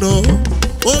ọ̀nà,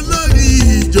 olórí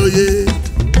ìjòyè,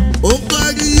 òun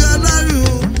kọrin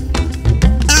Ọlọ́run.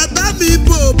 Ẹ bá mi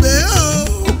bòbé o,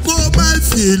 kó má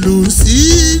fìlù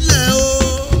sílẹ̀ o.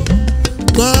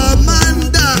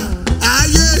 Commander,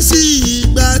 ayé sí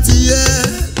ìgbà tiẹ̀.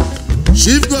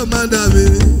 Chief Commander mi.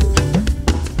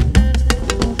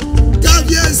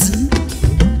 Kábíyèsí,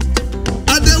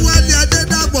 Adéwálé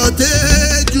Adédàpọ̀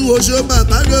Téjú Oṣó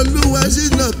bàbá lolúwa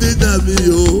Ṣínà Peter mi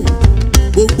o.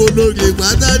 Gbogbo lórí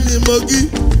ìpátá ni mo kí.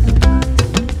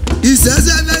 His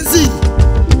Excellency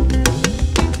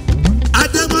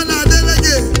Demola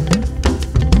Adeleke.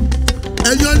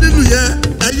 Ẹ̀yọ́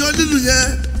nílùú yẹn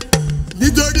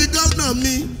nítorí gómìnà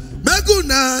mi.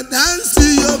 Mẹ́kùnà dáńsì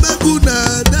o, mẹ́kùnà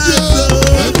dáńsì o.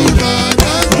 Mẹ́kùnà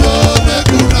dáńsì o,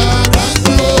 mẹ́kùnà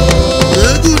dáńsì o.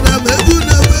 Mẹ́kùnà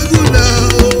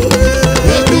o.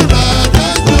 Mẹ́kùnà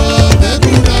dáńsì o,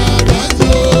 mẹ́kùnà dáńsì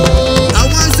o.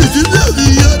 Àwọn sìtìlẹ̀ mi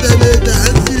yóò tẹ̀lé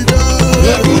dáńsì náà.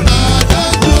 Mẹ́kùnà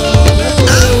dáńsì o,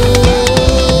 mẹ́kùnà o.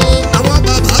 Àwọn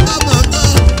bàbá kọ́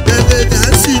tẹ̀lé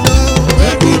dáńsì náà.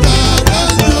 Mẹ́kùnà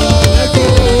dáńsì o,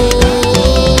 mẹ́kùnà o.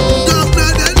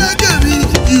 Governor Adeleke mi,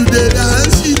 you dey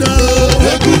dáńsì náà.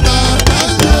 Mẹ́kùnà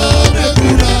dáńsì o.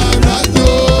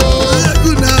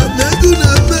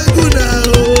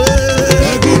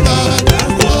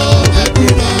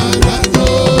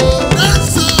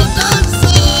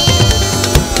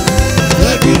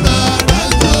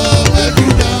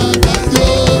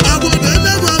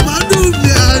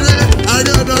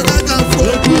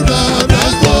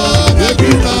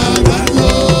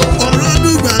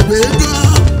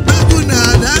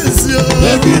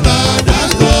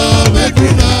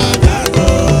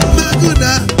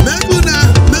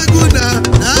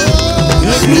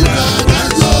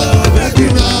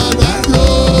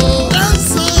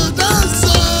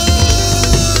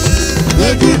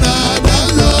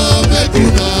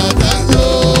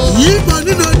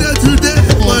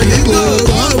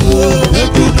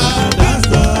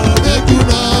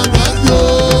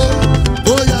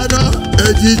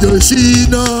 jíjọ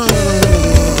ṣínà.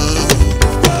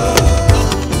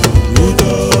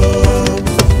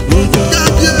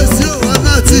 Kábíyèsí ò wọ́n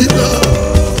láti lọ.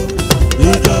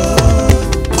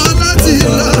 Wọ́n láti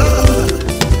lọ.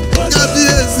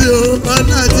 Kábíyèsí ò wọ́n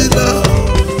láti lọ.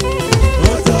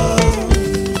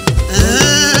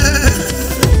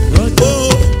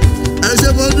 Ẹ ṣé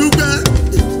mo dúpẹ́.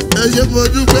 Ẹ ṣé mo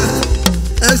dúpẹ́.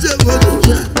 Ẹ ṣé mo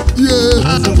dúpẹ́.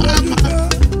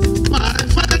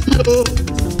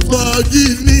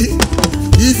 Forgive me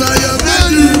if I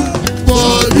offend you.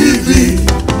 Forgive me.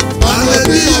 I will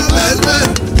be your best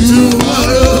friend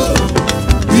tomorrow.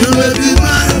 You will be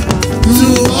mine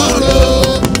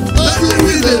tomorrow. Maybe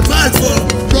we dey fight for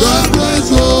God bless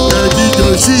you. Ẹ̀jíjọ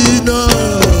ṣínà.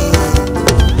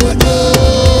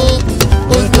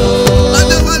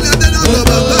 Adéwálé Adédàgbà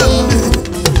bàbá mi.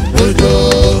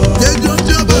 Jẹjọ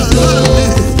jọ bàbá mi.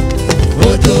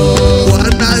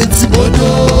 190.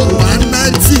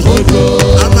 190.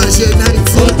 A máa ṣe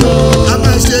 90. A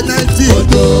máa ṣe 90.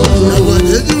 Ẹ̀wọ̀n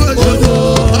lójú ọjọ́.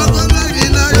 Ọkọ lórí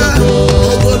lára.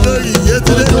 Ọkọ lórí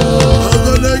Yétúndé.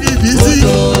 Ọkọ lórí Bísí.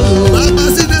 Bàbá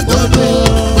sínétọ̀ mi.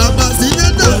 Bàbá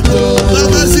sínétọ̀.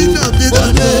 Bàbá sínà mi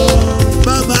dàgbé.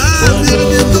 Bàbá mi ò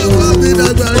ní tó kọ́ mi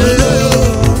dàgbà rẹ̀ yóò.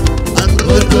 Àná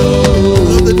ọjọ́.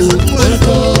 Ọmọ ìdàgbọ́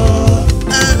ẹ̀kọ́.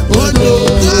 Ọjọ́.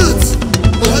 What?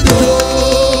 Ọjọ́.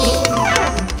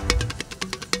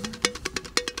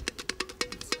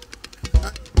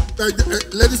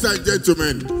 Ladies and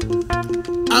gentlemen,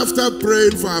 after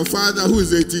praying for our father who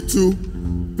is 82,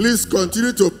 please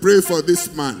continue to pray for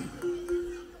this man.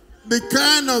 The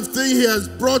kind of thing he has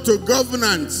brought to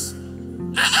governance.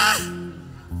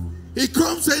 He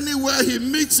comes anywhere, he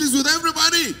mixes with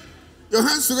everybody. Your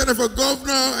hands together for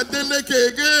Governor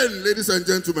Adeleke again, ladies and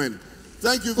gentlemen.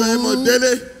 Thank you very much,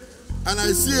 Dele. And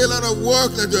I see a lot of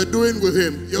work that you're doing with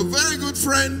him. You're a very good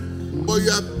friend, but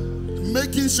you are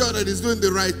making sure that he's doing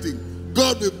the right thing.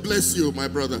 God will bless you, my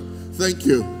brother. Thank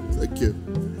you. Thank you.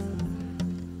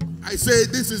 I say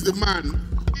this is the man.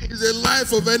 He's the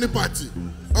life of any party.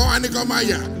 Oh,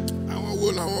 Anikomaya. I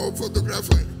want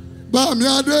photographer. Bami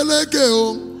Adeleke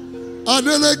o.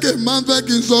 Adeleke máa ń fẹ́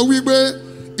kí n sọ wípé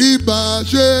ìbá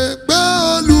ṣe pé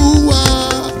Olúwa.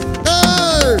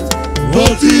 Ó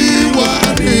ti wà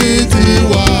ní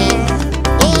tiwa.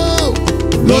 Ó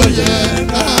ló yẹ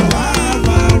ká wá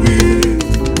máa wí.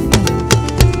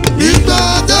 Ìgbà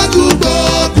tẹ́kùgbọ́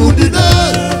kù dídé.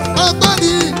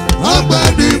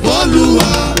 Ọgbẹ́ni Olúwa.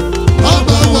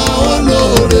 Ọba wa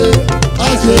olóore.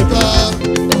 Àṣekà.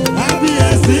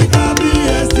 Kábíyèsí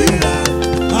kábíyèsí rẹ̀,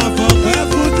 àfọ̀pẹ́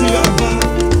fún ti ọba,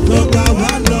 ló gbà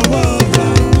wá lọ́wọ́ ọba,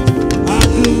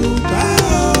 àdúgbò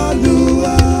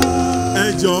Olúwa.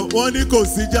 Ẹjọ́ wọ́n ní kò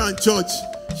sí jà ń church,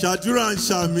 ṣàdúrà ń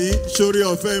ṣàmì, ṣoore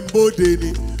ọ̀fẹ́ ń bóde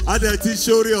ni, adẹ̀ ti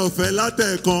ṣoore ọ̀fẹ́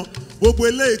látẹ̀ẹ̀kan. Gbogbo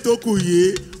eléyìí tó kù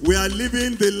yìí, we are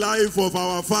living the life of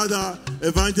our father,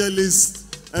 Evangelist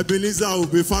Ebenezer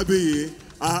OBEY Fabiyi.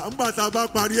 Nígbà tá a bá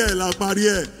parí ẹ̀ la parí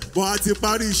ẹ̀, but a ti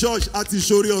parí church, a ti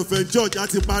ṣoore ọ̀fẹ́ church, a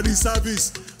ti parí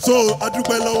service. So a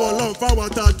dúpẹ́ lọ́wọ́ Ọlọ́run fáwọn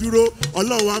tá a dúró,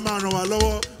 Ọlọ́run wa máa ràn wá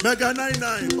lọ́wọ́. Mega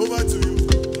 99, over to you.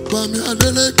 Bami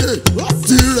Adeleke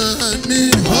tirẹ̀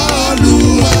ní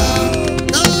Olúwa.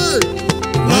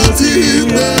 Láti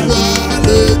ìgbé wa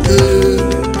lékè.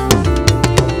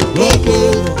 Gbogbo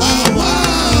àwa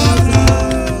àgbà.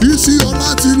 Bísí ọlá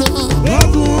ti lọ.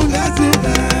 Ogun láti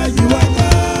bẹ̀ yí wá ká.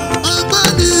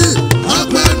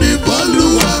 Ọgbẹ́ni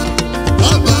Olúwa.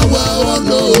 Ọba wa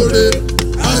olóore.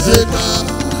 Àṣekà.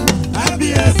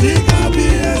 Kábíyèsí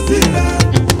kábíyèsí rẹ̀,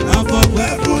 àfọ̀pẹ́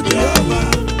fún ti ọba,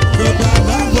 ló gbà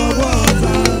wá lọ́wọ́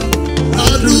ọba.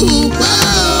 Àdúgbò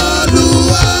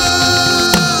Olúwa.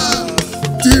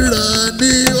 Tirẹ̀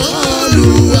ní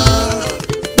Olúwa.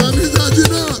 Bami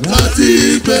Sajina. Láti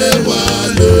gbé wa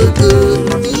lékè.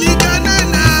 Liga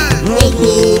 99.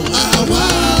 Gbogbo àwa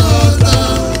ọ̀tá.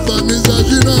 Bami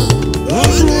Sajina.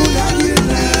 Ogun láti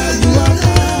bẹ̀ yí wá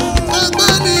ká.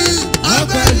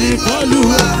 Ọgbẹ́ni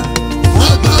Olúwa.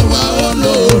 Ọba wa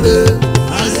olóore.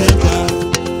 Àṣekà.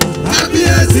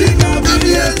 Kábíyèsí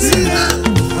kábíyèsí rẹ̀,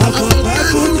 àfọ̀pẹ́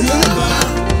fún ti ọba,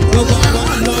 ló gbà wá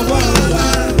lọ́wọ́ ọba,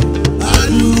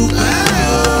 àdúgbò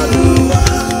Olúwa.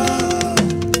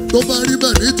 Tó bá rí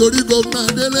bẹ́ẹ̀ nítorí gómìnà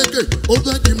Adeleke, ó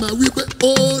fẹ́ kí n máa wí pé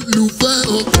olùfẹ́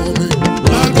ọkàn mi.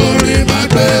 Akọrin máa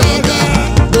gbé ọ̀gá.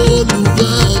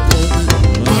 Olùfẹ́ ọkàn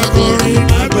mi. Akọrin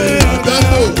máa gbé ọ̀gá.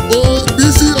 Dẹ́pọ̀ ó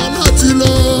Bísí ọlá ti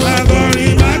lọ.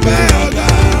 Akọrin máa gbé ọ̀gá.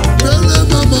 Délé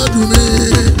Mamadu mi.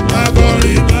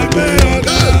 Akọrin máa gbé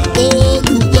ọ̀gá.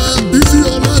 Olùfẹ́ Bísí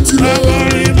ọlá ti lọ.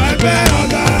 Akọrin máa gbé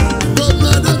ọ̀gá.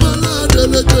 Gómìnà Demola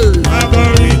Adeleke.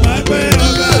 Akọrin máa gbé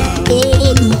ọ̀gá.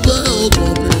 Olùfẹ́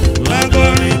ọkàn mi.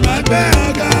 Akọrin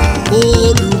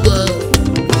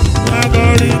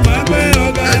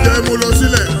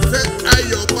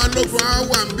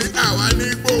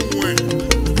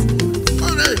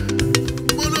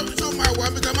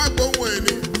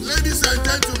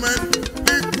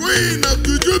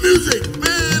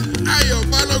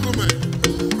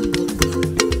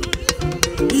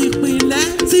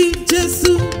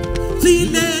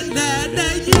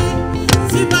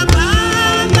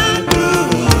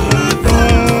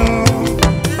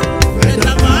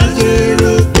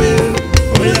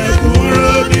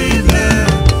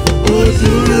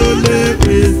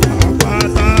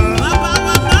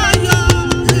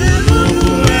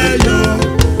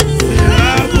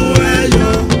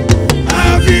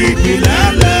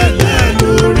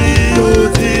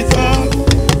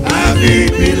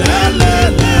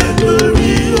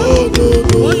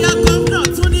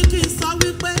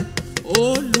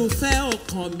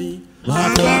ọkàn mi. Máa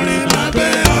kọrin máa gbé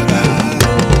ọ̀gá.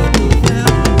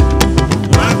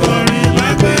 Máa kọrin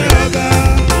máa gbé ọ̀gá.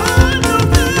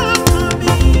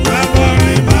 Máa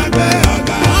kọrin máa gbé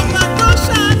ọ̀gá. Ọba tó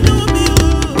ṣàánú mi o.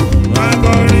 Máa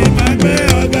kọrin máa gbé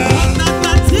ọ̀gá.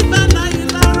 Ọ̀nà tí bàlá yìí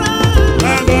lára.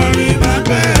 Máa kọrin máa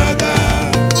gbé ọ̀gá.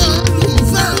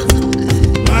 Olùfẹ́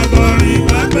Máa kọrin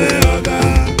máa gbé ọ̀gá.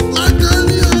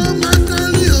 Mákàlí o,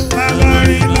 Mákàlí o. Máa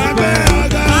kọrin máa gbé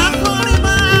ọ̀gá. Akọrin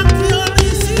máa fi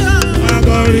orin sí ọ. Máa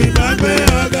kọrin máa gbé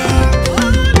ọ̀gá.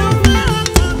 Olùfẹ́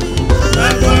ọkàn mi.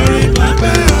 Máa kọrin máa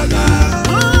gbé ọ̀gá.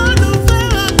 Olùfẹ́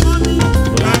ọkàn mi.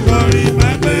 Máa kọrin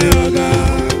máa gbé ọ̀gá.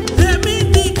 Èmi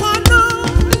nìkan ló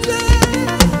yẹ.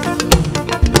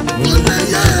 Ó lè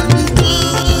yẹ mí kan.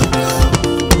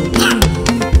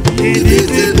 Ìdí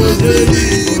tí mo ṣe ní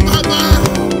Bàbá,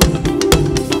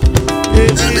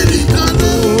 èmi nìkan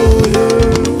ló.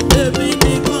 Èmi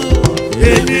nìkan o.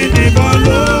 èmi nìkan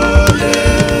ló yẹ.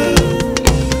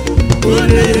 Kò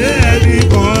lè yé ẹnì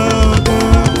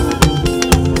kankan.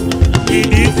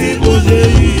 Ìdí tí mo ṣe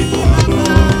yí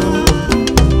kankan.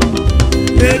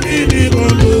 Èmi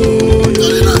nìkan ló yẹ.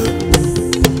 Torí náà,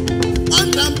 wọ́n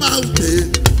dábàá òkè,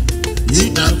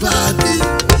 ìdàgbà dé,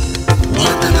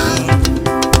 ọ̀dàlà,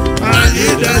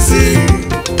 Àyídásí,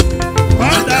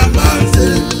 ọ̀dà máa ṣe,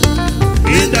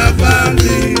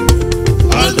 ìdàbàdì,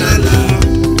 ọ̀dàlà,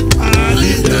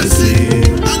 àyídásí,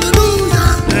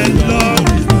 hallelujah. the Lord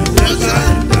is my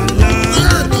shepherd, the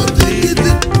Lamb of the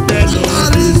the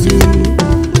Lord is good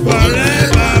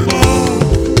forevermore.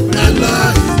 The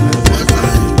Lord is my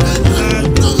shepherd, the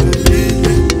Lamb of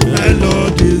the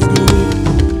Lord is good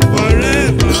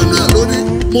forevermore. Lọ́nà lónìí,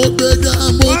 mo gbéga,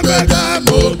 mo gbéga,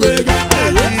 mo gbéga.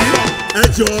 Ẹ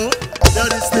jọ̀ọ́,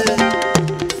 that is the.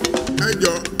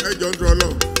 Ẹjọ́ ń dúró lọ.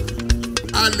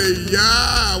 A lè yá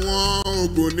àwọn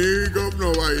ògùn ní gómìnà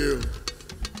wa yìí o.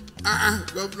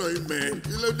 Gómìnà yìí mẹ́ẹ̀.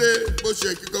 Kí ló dé bó ṣe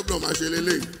kí gómìnà máa ṣe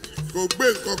lélẹ̀? Kò gbé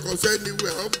nǹkan kan sẹ́ni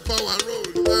wẹ̀, ó ń bá wa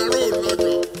róòlù. Máa róòlù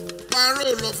lọ́jọ́. Máa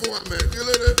róòlù lọ fún wa mẹ́ẹ̀. Kí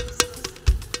ló dé?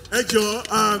 Ẹ jọ̀ọ́,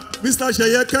 Mr.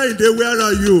 Seye Kehinde, where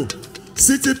are you?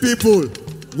 City people,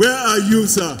 where are you,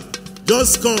 sir?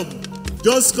 Just come,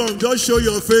 just show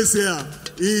your face here.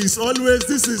 He's always,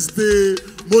 this is the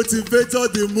motivator,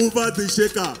 the mover, the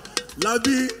shaker.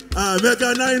 Labi,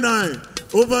 Mega 99,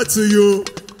 over to you.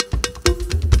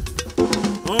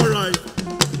 All right.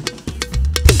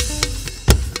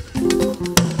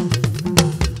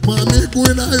 Màmí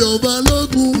Queen Ayọ̀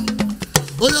Balogun,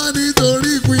 ó yá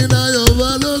nítorí Queen Ayọ̀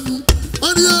Balogun.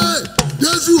 Wọ́n ní ẹ̀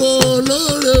Jésù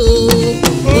olóore o,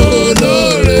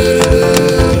 olóore.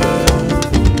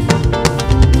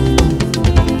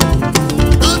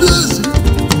 Kábíyèsí,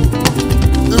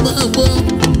 ẹ máa gbọ́,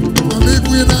 Màmí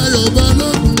Queen Ayọ̀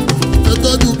Balogun, ẹ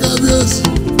tọ́jú kábíyèsí.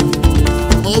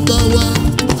 Ọba wa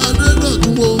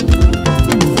Adédọ̀tún o,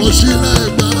 ọ̀ṣìnà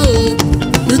Ẹ̀gbá o,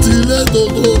 ní ti ilé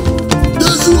tòkó.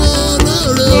 Jésù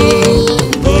olóore o,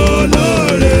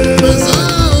 Olóore,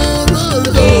 Mèsáyà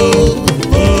olóore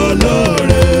o.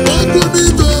 olóore, Ó kú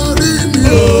nítorí mi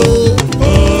o,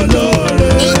 olóore,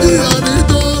 ó jìyà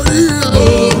nítorí ẹ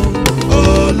o.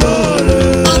 olóore,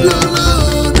 Adéọlá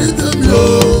ò ní tèmi o,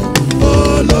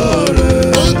 olóore,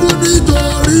 ó kú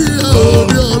nítorí ẹ o,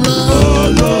 Adéọlá.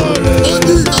 olóore, Ó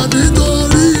jìyà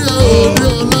nítorí ẹ o,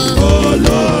 Adéọlá.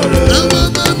 olóore. Ẹ wá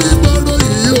bá mi gbọ́rọ̀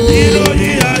yìí o,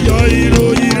 Ìròyìn ayọ̀,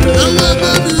 ìròyìn ẹ rere. wá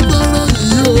bá mi gbọ́rọ̀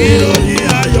yìí o. Ìròyìn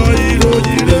ayọ̀,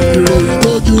 ìròyìn rere. Ìròyìn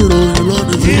lójú ròyìn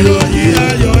lọ́nìí fún mi. Ìròyìn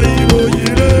ayọ̀, ìròyìn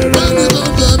rere. Bẹ́ẹ̀ni tó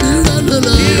fẹ́ mi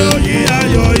rẹ́lẹ̀lẹ̀. Ìròyìn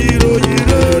ayọ̀, ìròyìn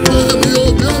rere. Bẹ́ẹ̀ni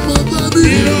òbí ọmọ fẹ́ mi.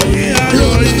 Ìròyìn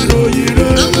ayọ̀, ìròyìn Ẹ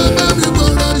rere. wá bá mi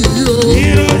gbọ́rọ̀ yìí o.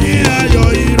 Ìròyìn ayọ̀,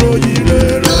 ìròyìn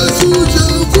rere. Jésù ṣe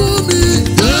fún mi.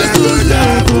 Jésù jà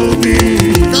fún mi.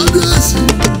 Kábíyèsí.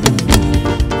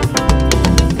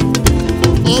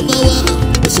 Ọba wa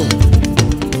sọ,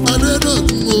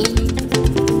 Adédọ̀tún o.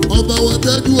 Ọba wa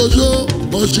tẹ́jú oṣó,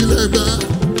 ọ̀ṣìlẹ̀gbà.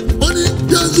 Ó ní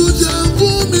Jésù ṣe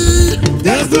fún mi.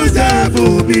 Jésù jà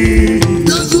fún mi.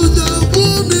 Jésù ṣe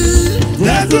fún mi.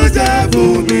 Jésù jà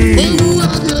fún mi. Ohun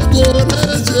ẹ̀jẹ̀ kò lè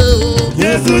ṣe o.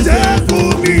 Jésù jà fún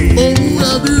mi. Ohun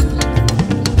ẹ̀mí.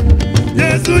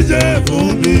 Jésù jà fún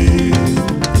mi.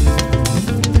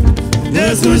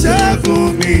 Jésù jà fún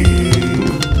mi.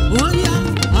 Bóyá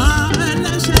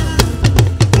ẹlẹ́ṣẹ̀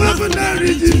Wọ́n fún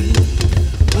dáríjì.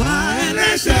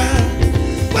 Ẹlẹ́ṣẹ̀.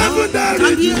 Wọ́n fún dáríjì.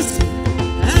 kábíyèsí.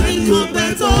 Ẹni tó fẹ́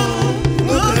tó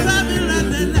ló fẹ́ mi rẹ̀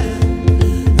lélẹ̀.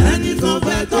 Ẹni tó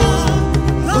fẹ́ tó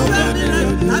ló fẹ́ mi rẹ̀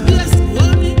lélẹ̀. Kábíyèsí ó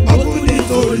ní Ọkùn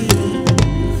nítorí mi.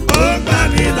 Ó gbà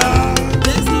mí là.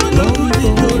 Jésù ló kú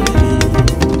nítorí mi.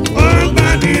 Ó gbà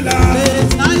mí là.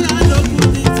 Mèsáyà ló kú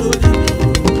nítorí mi.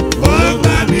 Ó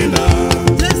gbà mí là.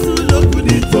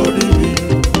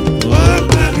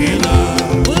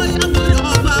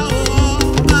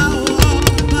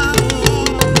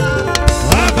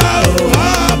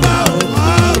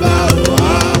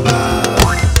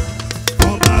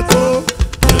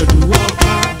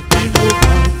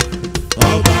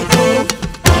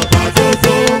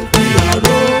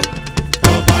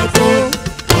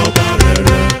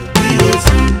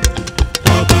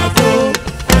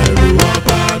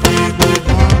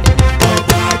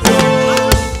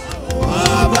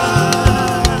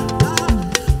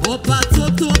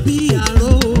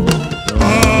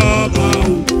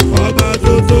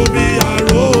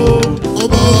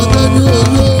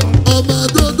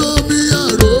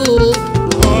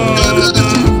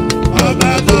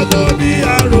 ọ̀tọ̀ bí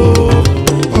aró.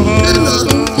 Ilẹ̀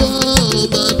ń fọ́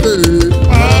ọba pé.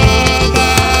 Ọba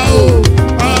o,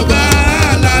 ọba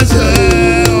aláṣẹ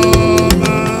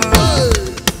ọba.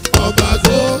 Ọba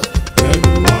tó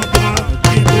ẹ̀rù ọba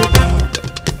ìgbòkà.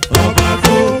 Ọba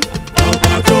tó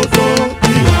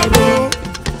bí aró.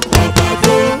 Ọba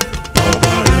tó,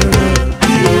 ọba rere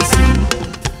bí òsì.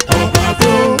 Ọba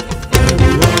tó ẹ̀rù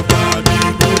ọba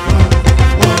ìgbòkà.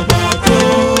 Ọba tó.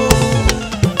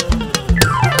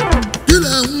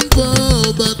 Ilẹ̀ ń fọ́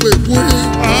ọba pé fún yín.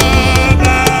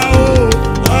 Ọba o,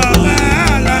 ọba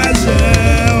aláṣẹ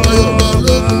Ọba ọba.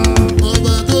 lókun,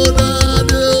 ọba tó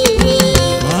dáadé owó.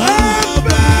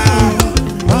 Ọba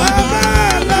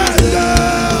aláṣẹ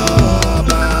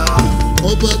ọba.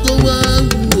 Ọba tó wá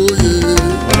wù oyè.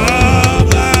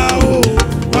 Ọba o,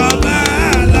 ọba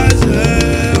aláṣẹ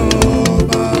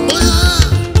ọba. Bóyá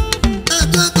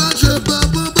ẹgbẹ́ kan ṣe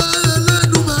bàbá bá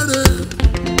Ẹlẹ́dùmarè.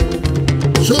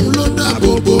 Ṣóun ló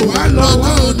dáàbò bò wá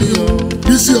lọ́wọ́ òní o.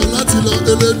 Bísí ọ̀la ti lọ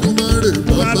Ẹlẹ́dùmarè.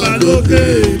 Bàbá lókè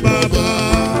bàbá.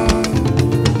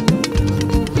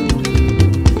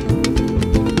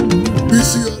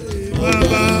 Bísí ọ̀la.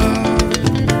 Bàbá.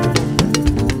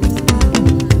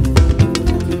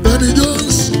 Kenny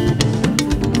Jones.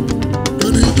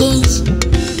 Kenny Jones.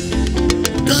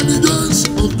 Kenny Jones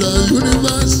of the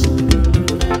universe.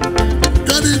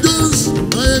 Kenny Jones.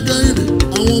 Ayégáyìnì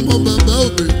àwọn ọmọ bàbá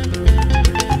òbí.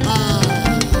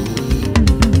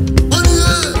 Wọ́n ní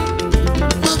ẹ̀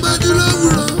bàbá jí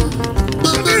lówùrọ̀.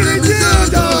 Bàbá rẹ̀ ní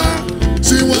ọjọ́.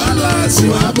 Sì wá lọ sí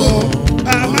wá bọ̀.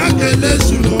 Àmàkẹ́lẹ́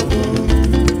sùn lọ́kọ̀.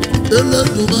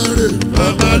 Ẹlẹ́dùmarè.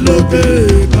 Bàbá lókè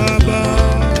bàbá.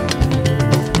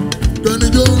 Kenny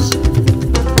Jones.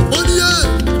 Wọ́n ní ẹ̀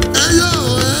ẹ̀yọ́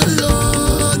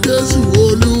Jésù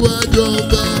Olúwa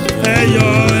jọba. Ẹyọ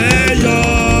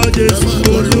Jésù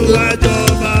Olúwa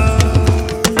jọba.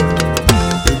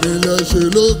 Èmi lẹ ṣe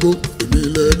lógo, èmi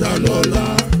lẹ dá lọ́lá.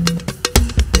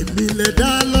 Èmi lẹ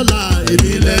dá lọ́lá,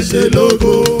 èmi lẹ ṣe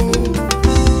lógo.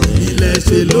 Èmi lẹ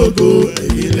ṣe lógo,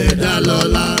 èmi lẹ dá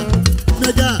lọ́lá.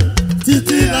 Mẹ́gà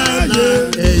Títí láyé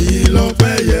ẹ̀yin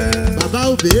lọ́pẹ́ yẹ. bàbá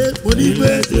òbí mo ní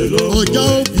pé ọjọ́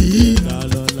òbí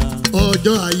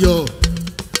ọjọ́ ayọ̀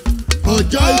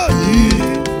ọjọ́ ìbí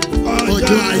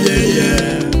Ọjọ́ ayẹyẹ,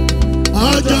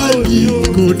 ọjọ́ ìbí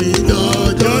kò ní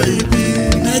ọjọ́ ìbí,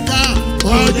 mẹ́gà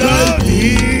ọjọ́ ìbí,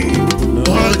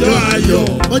 ọjọ́ ayọ̀,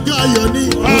 ọjọ́ ayọ̀ ní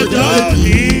ọjọ́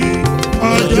ìbí,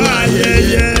 ọjọ́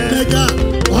ayẹyẹ, mẹ́gà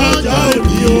ọjọ́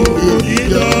ìbí òní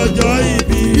ọjọ́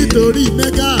ìbí. nítorí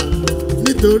mẹ́gà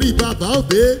nítorí bàbá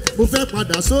òbí mo fẹ́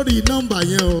padà sórí nọ́mbà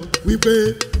yẹn o wípé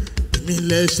èmi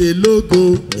lẹ ṣe lógo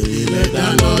Èmi lẹ dá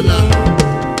lọ́lá,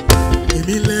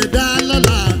 èmi lẹ dá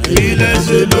lọ́lá èmi lẹ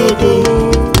ṣe lógo,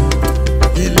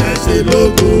 èmi lẹ ṣe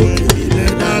lógo, èmi lẹ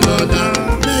dá lọ́lá.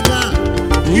 mẹ́gà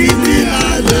Títí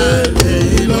láyé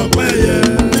ẹ̀yin lọ́pẹ́ yẹ.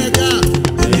 mẹ́gà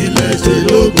Èmi lẹ ṣe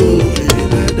lógo, èmi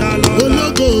lẹ dá lọ́lá.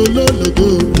 ológo olólogo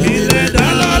Èmi lẹ dá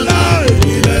lọ́lá,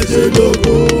 èmi lẹ ṣe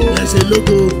lógo. lẹ ṣe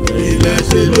lógo Èmi lẹ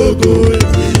ṣe lógo,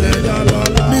 èmi lẹ dá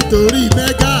lọ́lá. nítorí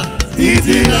mẹ́gà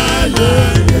Títí láyé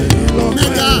ẹ̀yin lọ́pẹ́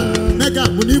mẹ́gà yẹ. mẹ́gà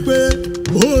mo ní pé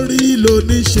orí ló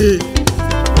ní ṣe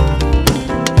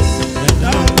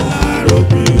Ẹ̀dá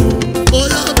àròpin o.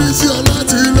 Bóyá Bísí ọ̀la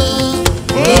ti lọ.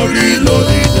 Orí ló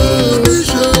ní ṣe.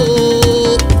 Oníṣe o.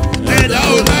 Ẹ̀dá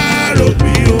ò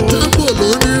láròpin o. Tempo ló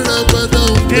ní rẹpẹtẹ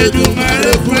o.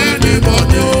 Èdùmàrè fún ẹni mọ́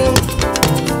ni o.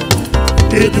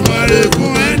 Èdùmàrè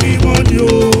fún ẹni mọ́ ni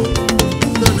o.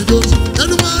 Kenny Jones.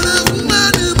 Ẹdùmarè fún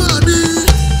ẹni mọ̀ ní.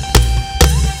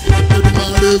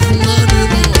 Ẹdùmarè fún ẹni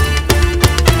mọ̀.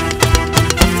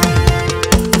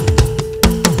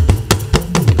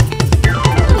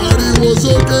 Ariwo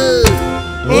sókè.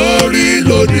 Orí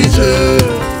ló ní ṣe.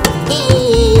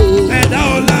 Ooo. Ẹ̀dá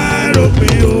ò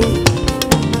láròpin o.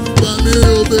 Bàmí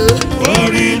òbí.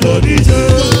 Orí ló ní ṣe.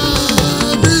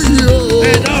 Bàmí o.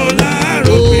 Ẹ̀dá ò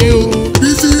láròpin o.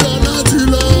 Bísí ọ̀la ti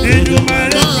lọ.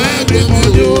 Èdùmàrè fún ẹni mọ́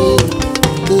ni o.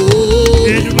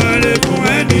 Èdùmàrè fún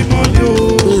ẹni mọ́ ni o.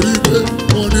 Torí pé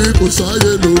wọ́n ní kò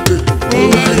sáyé lókè. Ó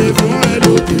wáyé fún ẹ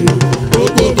lókè.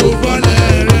 Gbogbo tó fọ́lẹ̀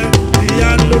rẹ̀. Ìyá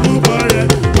lórúkọ rẹ̀.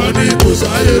 Wọ́n ní kò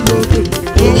sáyé lókè.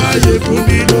 Ó wáyé fún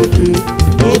mi lókè.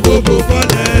 Gbogbo tó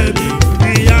fọ́lẹ̀ mi.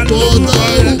 Ìyá lórúkọ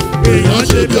rẹ̀. Èèyàn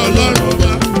ṣe bí ọlọ́run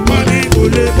ọba. Wọ́n ní kò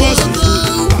lè bọ́ sí.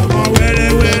 Àwọn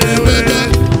wẹ́rẹ́wẹ́rẹ́wẹ́rẹ́.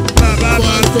 Bàbá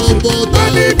bá tó. Wọ́n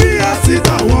ní bí a sì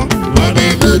tàwọn. Wọ́n ní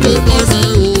kò lè bọ́ sí.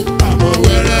 Àwọn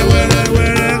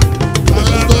wẹ́rẹ́wẹ́rẹ́wẹ́rẹ́.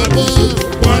 Bàbá bá tó.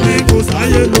 Wọ́n ní kò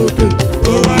sáyé lókè.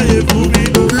 Ó wáyé fún mi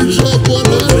lókè. Bishop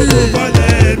Olórí. Gbogbo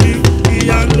fọ́lẹ̀ mi.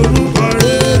 Ìyá lórúkọ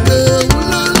rẹ̀. Òkè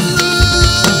ńláńlá.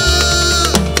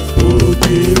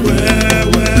 Òkè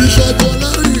wẹ́wẹ́. Bishop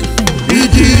Olórí.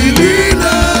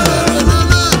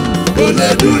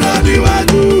 dúró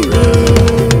níwájú rẹ̀.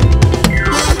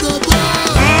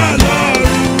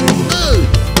 Ọlọ́run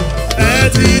ẹ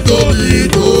ti tóbi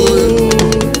tó.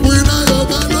 Wíná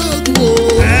yọba lógun o.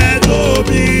 Ẹ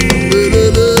tóbi.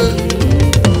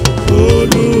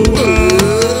 Olúwa.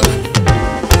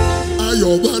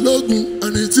 Ayọ̀ Balógun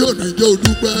ẹni tí ò ní jẹ́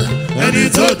òdúpẹ́. Ẹni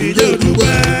tó ní jẹ́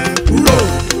òdúpẹ́. Kúrò.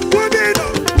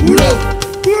 Kúrò.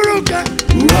 Kúrò kẹ́.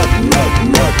 Kúrò.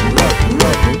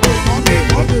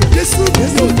 Jésù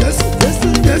Jésù Jésù Jésù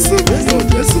Jésù Jésù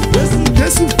Jésù Jésù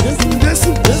Jésù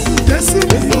Jésù Jésù Jésù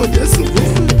Jésù.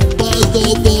 Pásítọ̀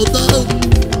Bọ̀dá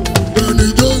ẹni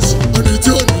Jésù ẹni tí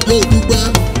ò ní jẹ́ òdúpẹ́.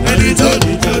 Ẹni tó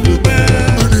ní jẹ́ òdúpẹ́.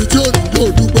 Ẹni tí ò ní jẹ́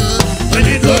òdúpẹ́.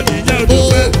 Ẹni tó ní jẹ́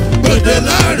òdúpẹ́. Gbòde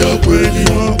láàárọ̀ ọ̀pọ̀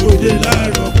ènìyàn. Gbòde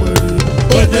láàárọ̀ ọ̀pọ̀ ènìyàn.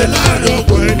 Gbòde láàárọ̀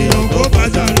ọ̀pọ̀ ènìyàn. Kó bá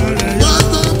jàrá rẹ̀ yá.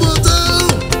 Pásítọ̀ Bọ̀dá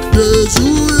Jésù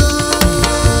yá.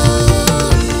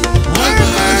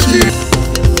 Agbáṣí.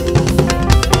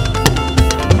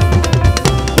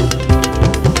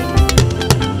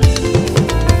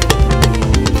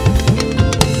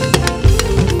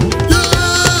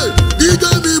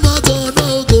 Ìjọ mi máa tọ̀nà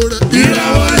ògo rẹ̀.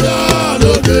 Ìràwọ̀ yọ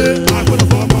lókè. Àgbọ̀dọ̀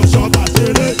fọmọ ṣọ́pà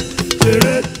ṣeré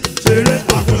ṣeré ṣeré.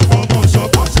 Àgbọ̀dọ̀ fọmọ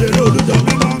ṣọ́pà ṣeré. Olùjọ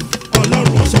mímọ́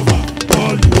Ọlọ́run ọ̀ṣọ́pà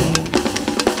bọ́ọ̀lù wọn.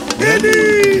 Bíbí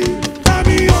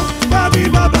bàmíyàn bàmí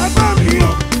bàbá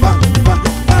bàmíyàn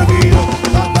bàmíyàn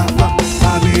bàbá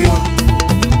bàmíyàn.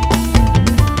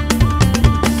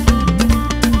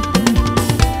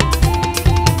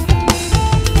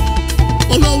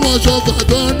 Ọlọ́run ọ̀ṣọ́fà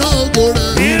tọ̀nà ògo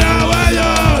rẹ̀. Ìràwọ̀ yọ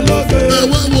lókè. Ẹ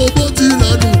wá wo bó ti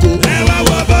ládùn tó. Ẹ wá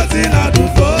wo bó ti ládùn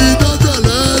tó. Ìdájọ́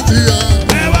lẹ́ẹ̀tì yá.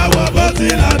 Ẹ wá wo bó ti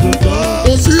ládùn tó.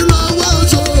 Kò sí lọ́wọ́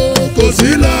aṣọ. Kò sí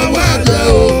lọ́wọ́ ẹ̀jẹ̀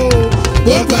o.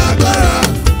 Gbogbo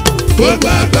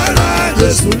agbára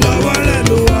Jésù lọ́wọ́ rẹ̀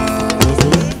ló wà.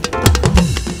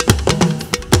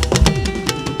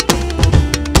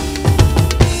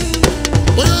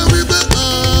 Bóyá wípé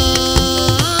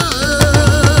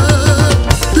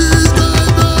this guy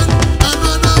done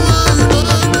another one you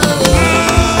don't know.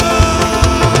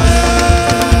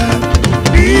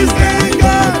 This guy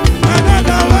got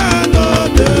another one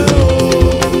lóde o.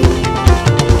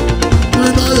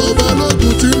 Wíná Ayọ̀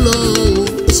Balógun ti lọ o.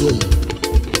 Sọ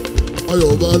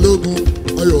Ayọ̀ Balógun,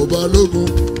 Ayọ̀ Balógun,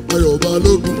 Ayọ̀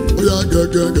Balógun, ó yá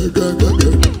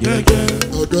gẹ́gẹ́gẹ́gẹ́gẹ́. Gẹ́gẹ́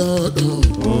Ọ̀gá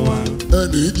ó wá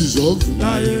ẹni jìsọ́fù,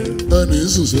 láyé ẹni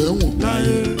sùn sẹ́wọ̀n.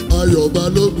 láyé Ayọ̀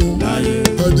Balógun, láyé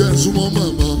ẹ jẹ́ n súnmọ́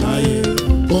màmá. láyé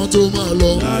Kan tó máa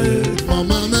lọ, láyé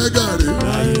màmá Mẹ́gàrí.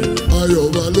 láyé Ayọ̀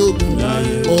Balógun,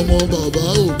 láyé ọmọ bàbá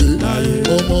Òbí, láyé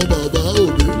ọmọ bàbá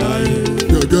Òbí. láyé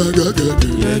Gẹ́gẹ́gẹ́gẹ́,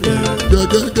 gẹ́gẹ́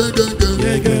gẹ́gẹ́gẹ́gẹ́.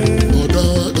 gẹ́gẹ́ Ọ̀gá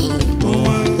ó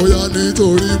wá ó yá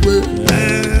nítorí pé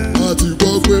a ti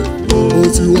gbọ́ pé o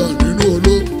ti wà nínú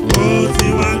oló. ó ti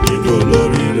wá nínú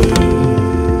olóríire.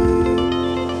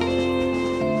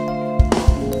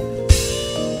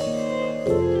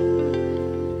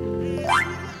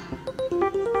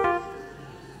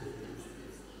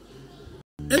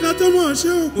 Ẹ̀dá tó mọ̀ ṣé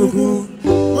òkùnkùn,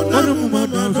 ó dákun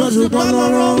màmá fọ́sùn bá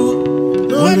lọ́rọ́.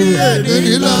 Lórí èdè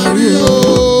Èyí là ń rí o,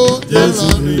 Jésù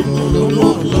nìkan ló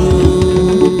mọ̀ lọ.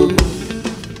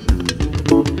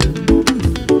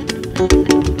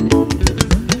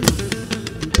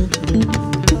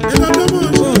 ẹ̀dá tó mọ̀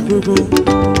ṣé òkùnkùn,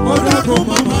 ó dákun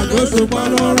màmá fọ́sùn bá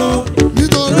lọ́rọ́.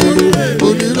 Nítorí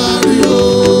òní là ń rí o,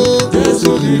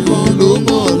 Jésù nìkan ló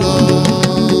mọ̀ lọ.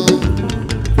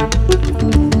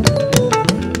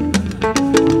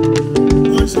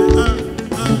 Wọ́n ṣe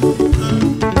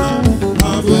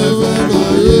Afẹ́fẹ́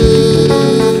láyé.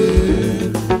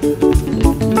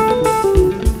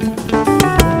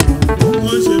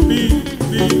 wọ́n ṣe bí.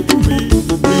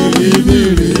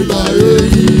 Bìrìbìrì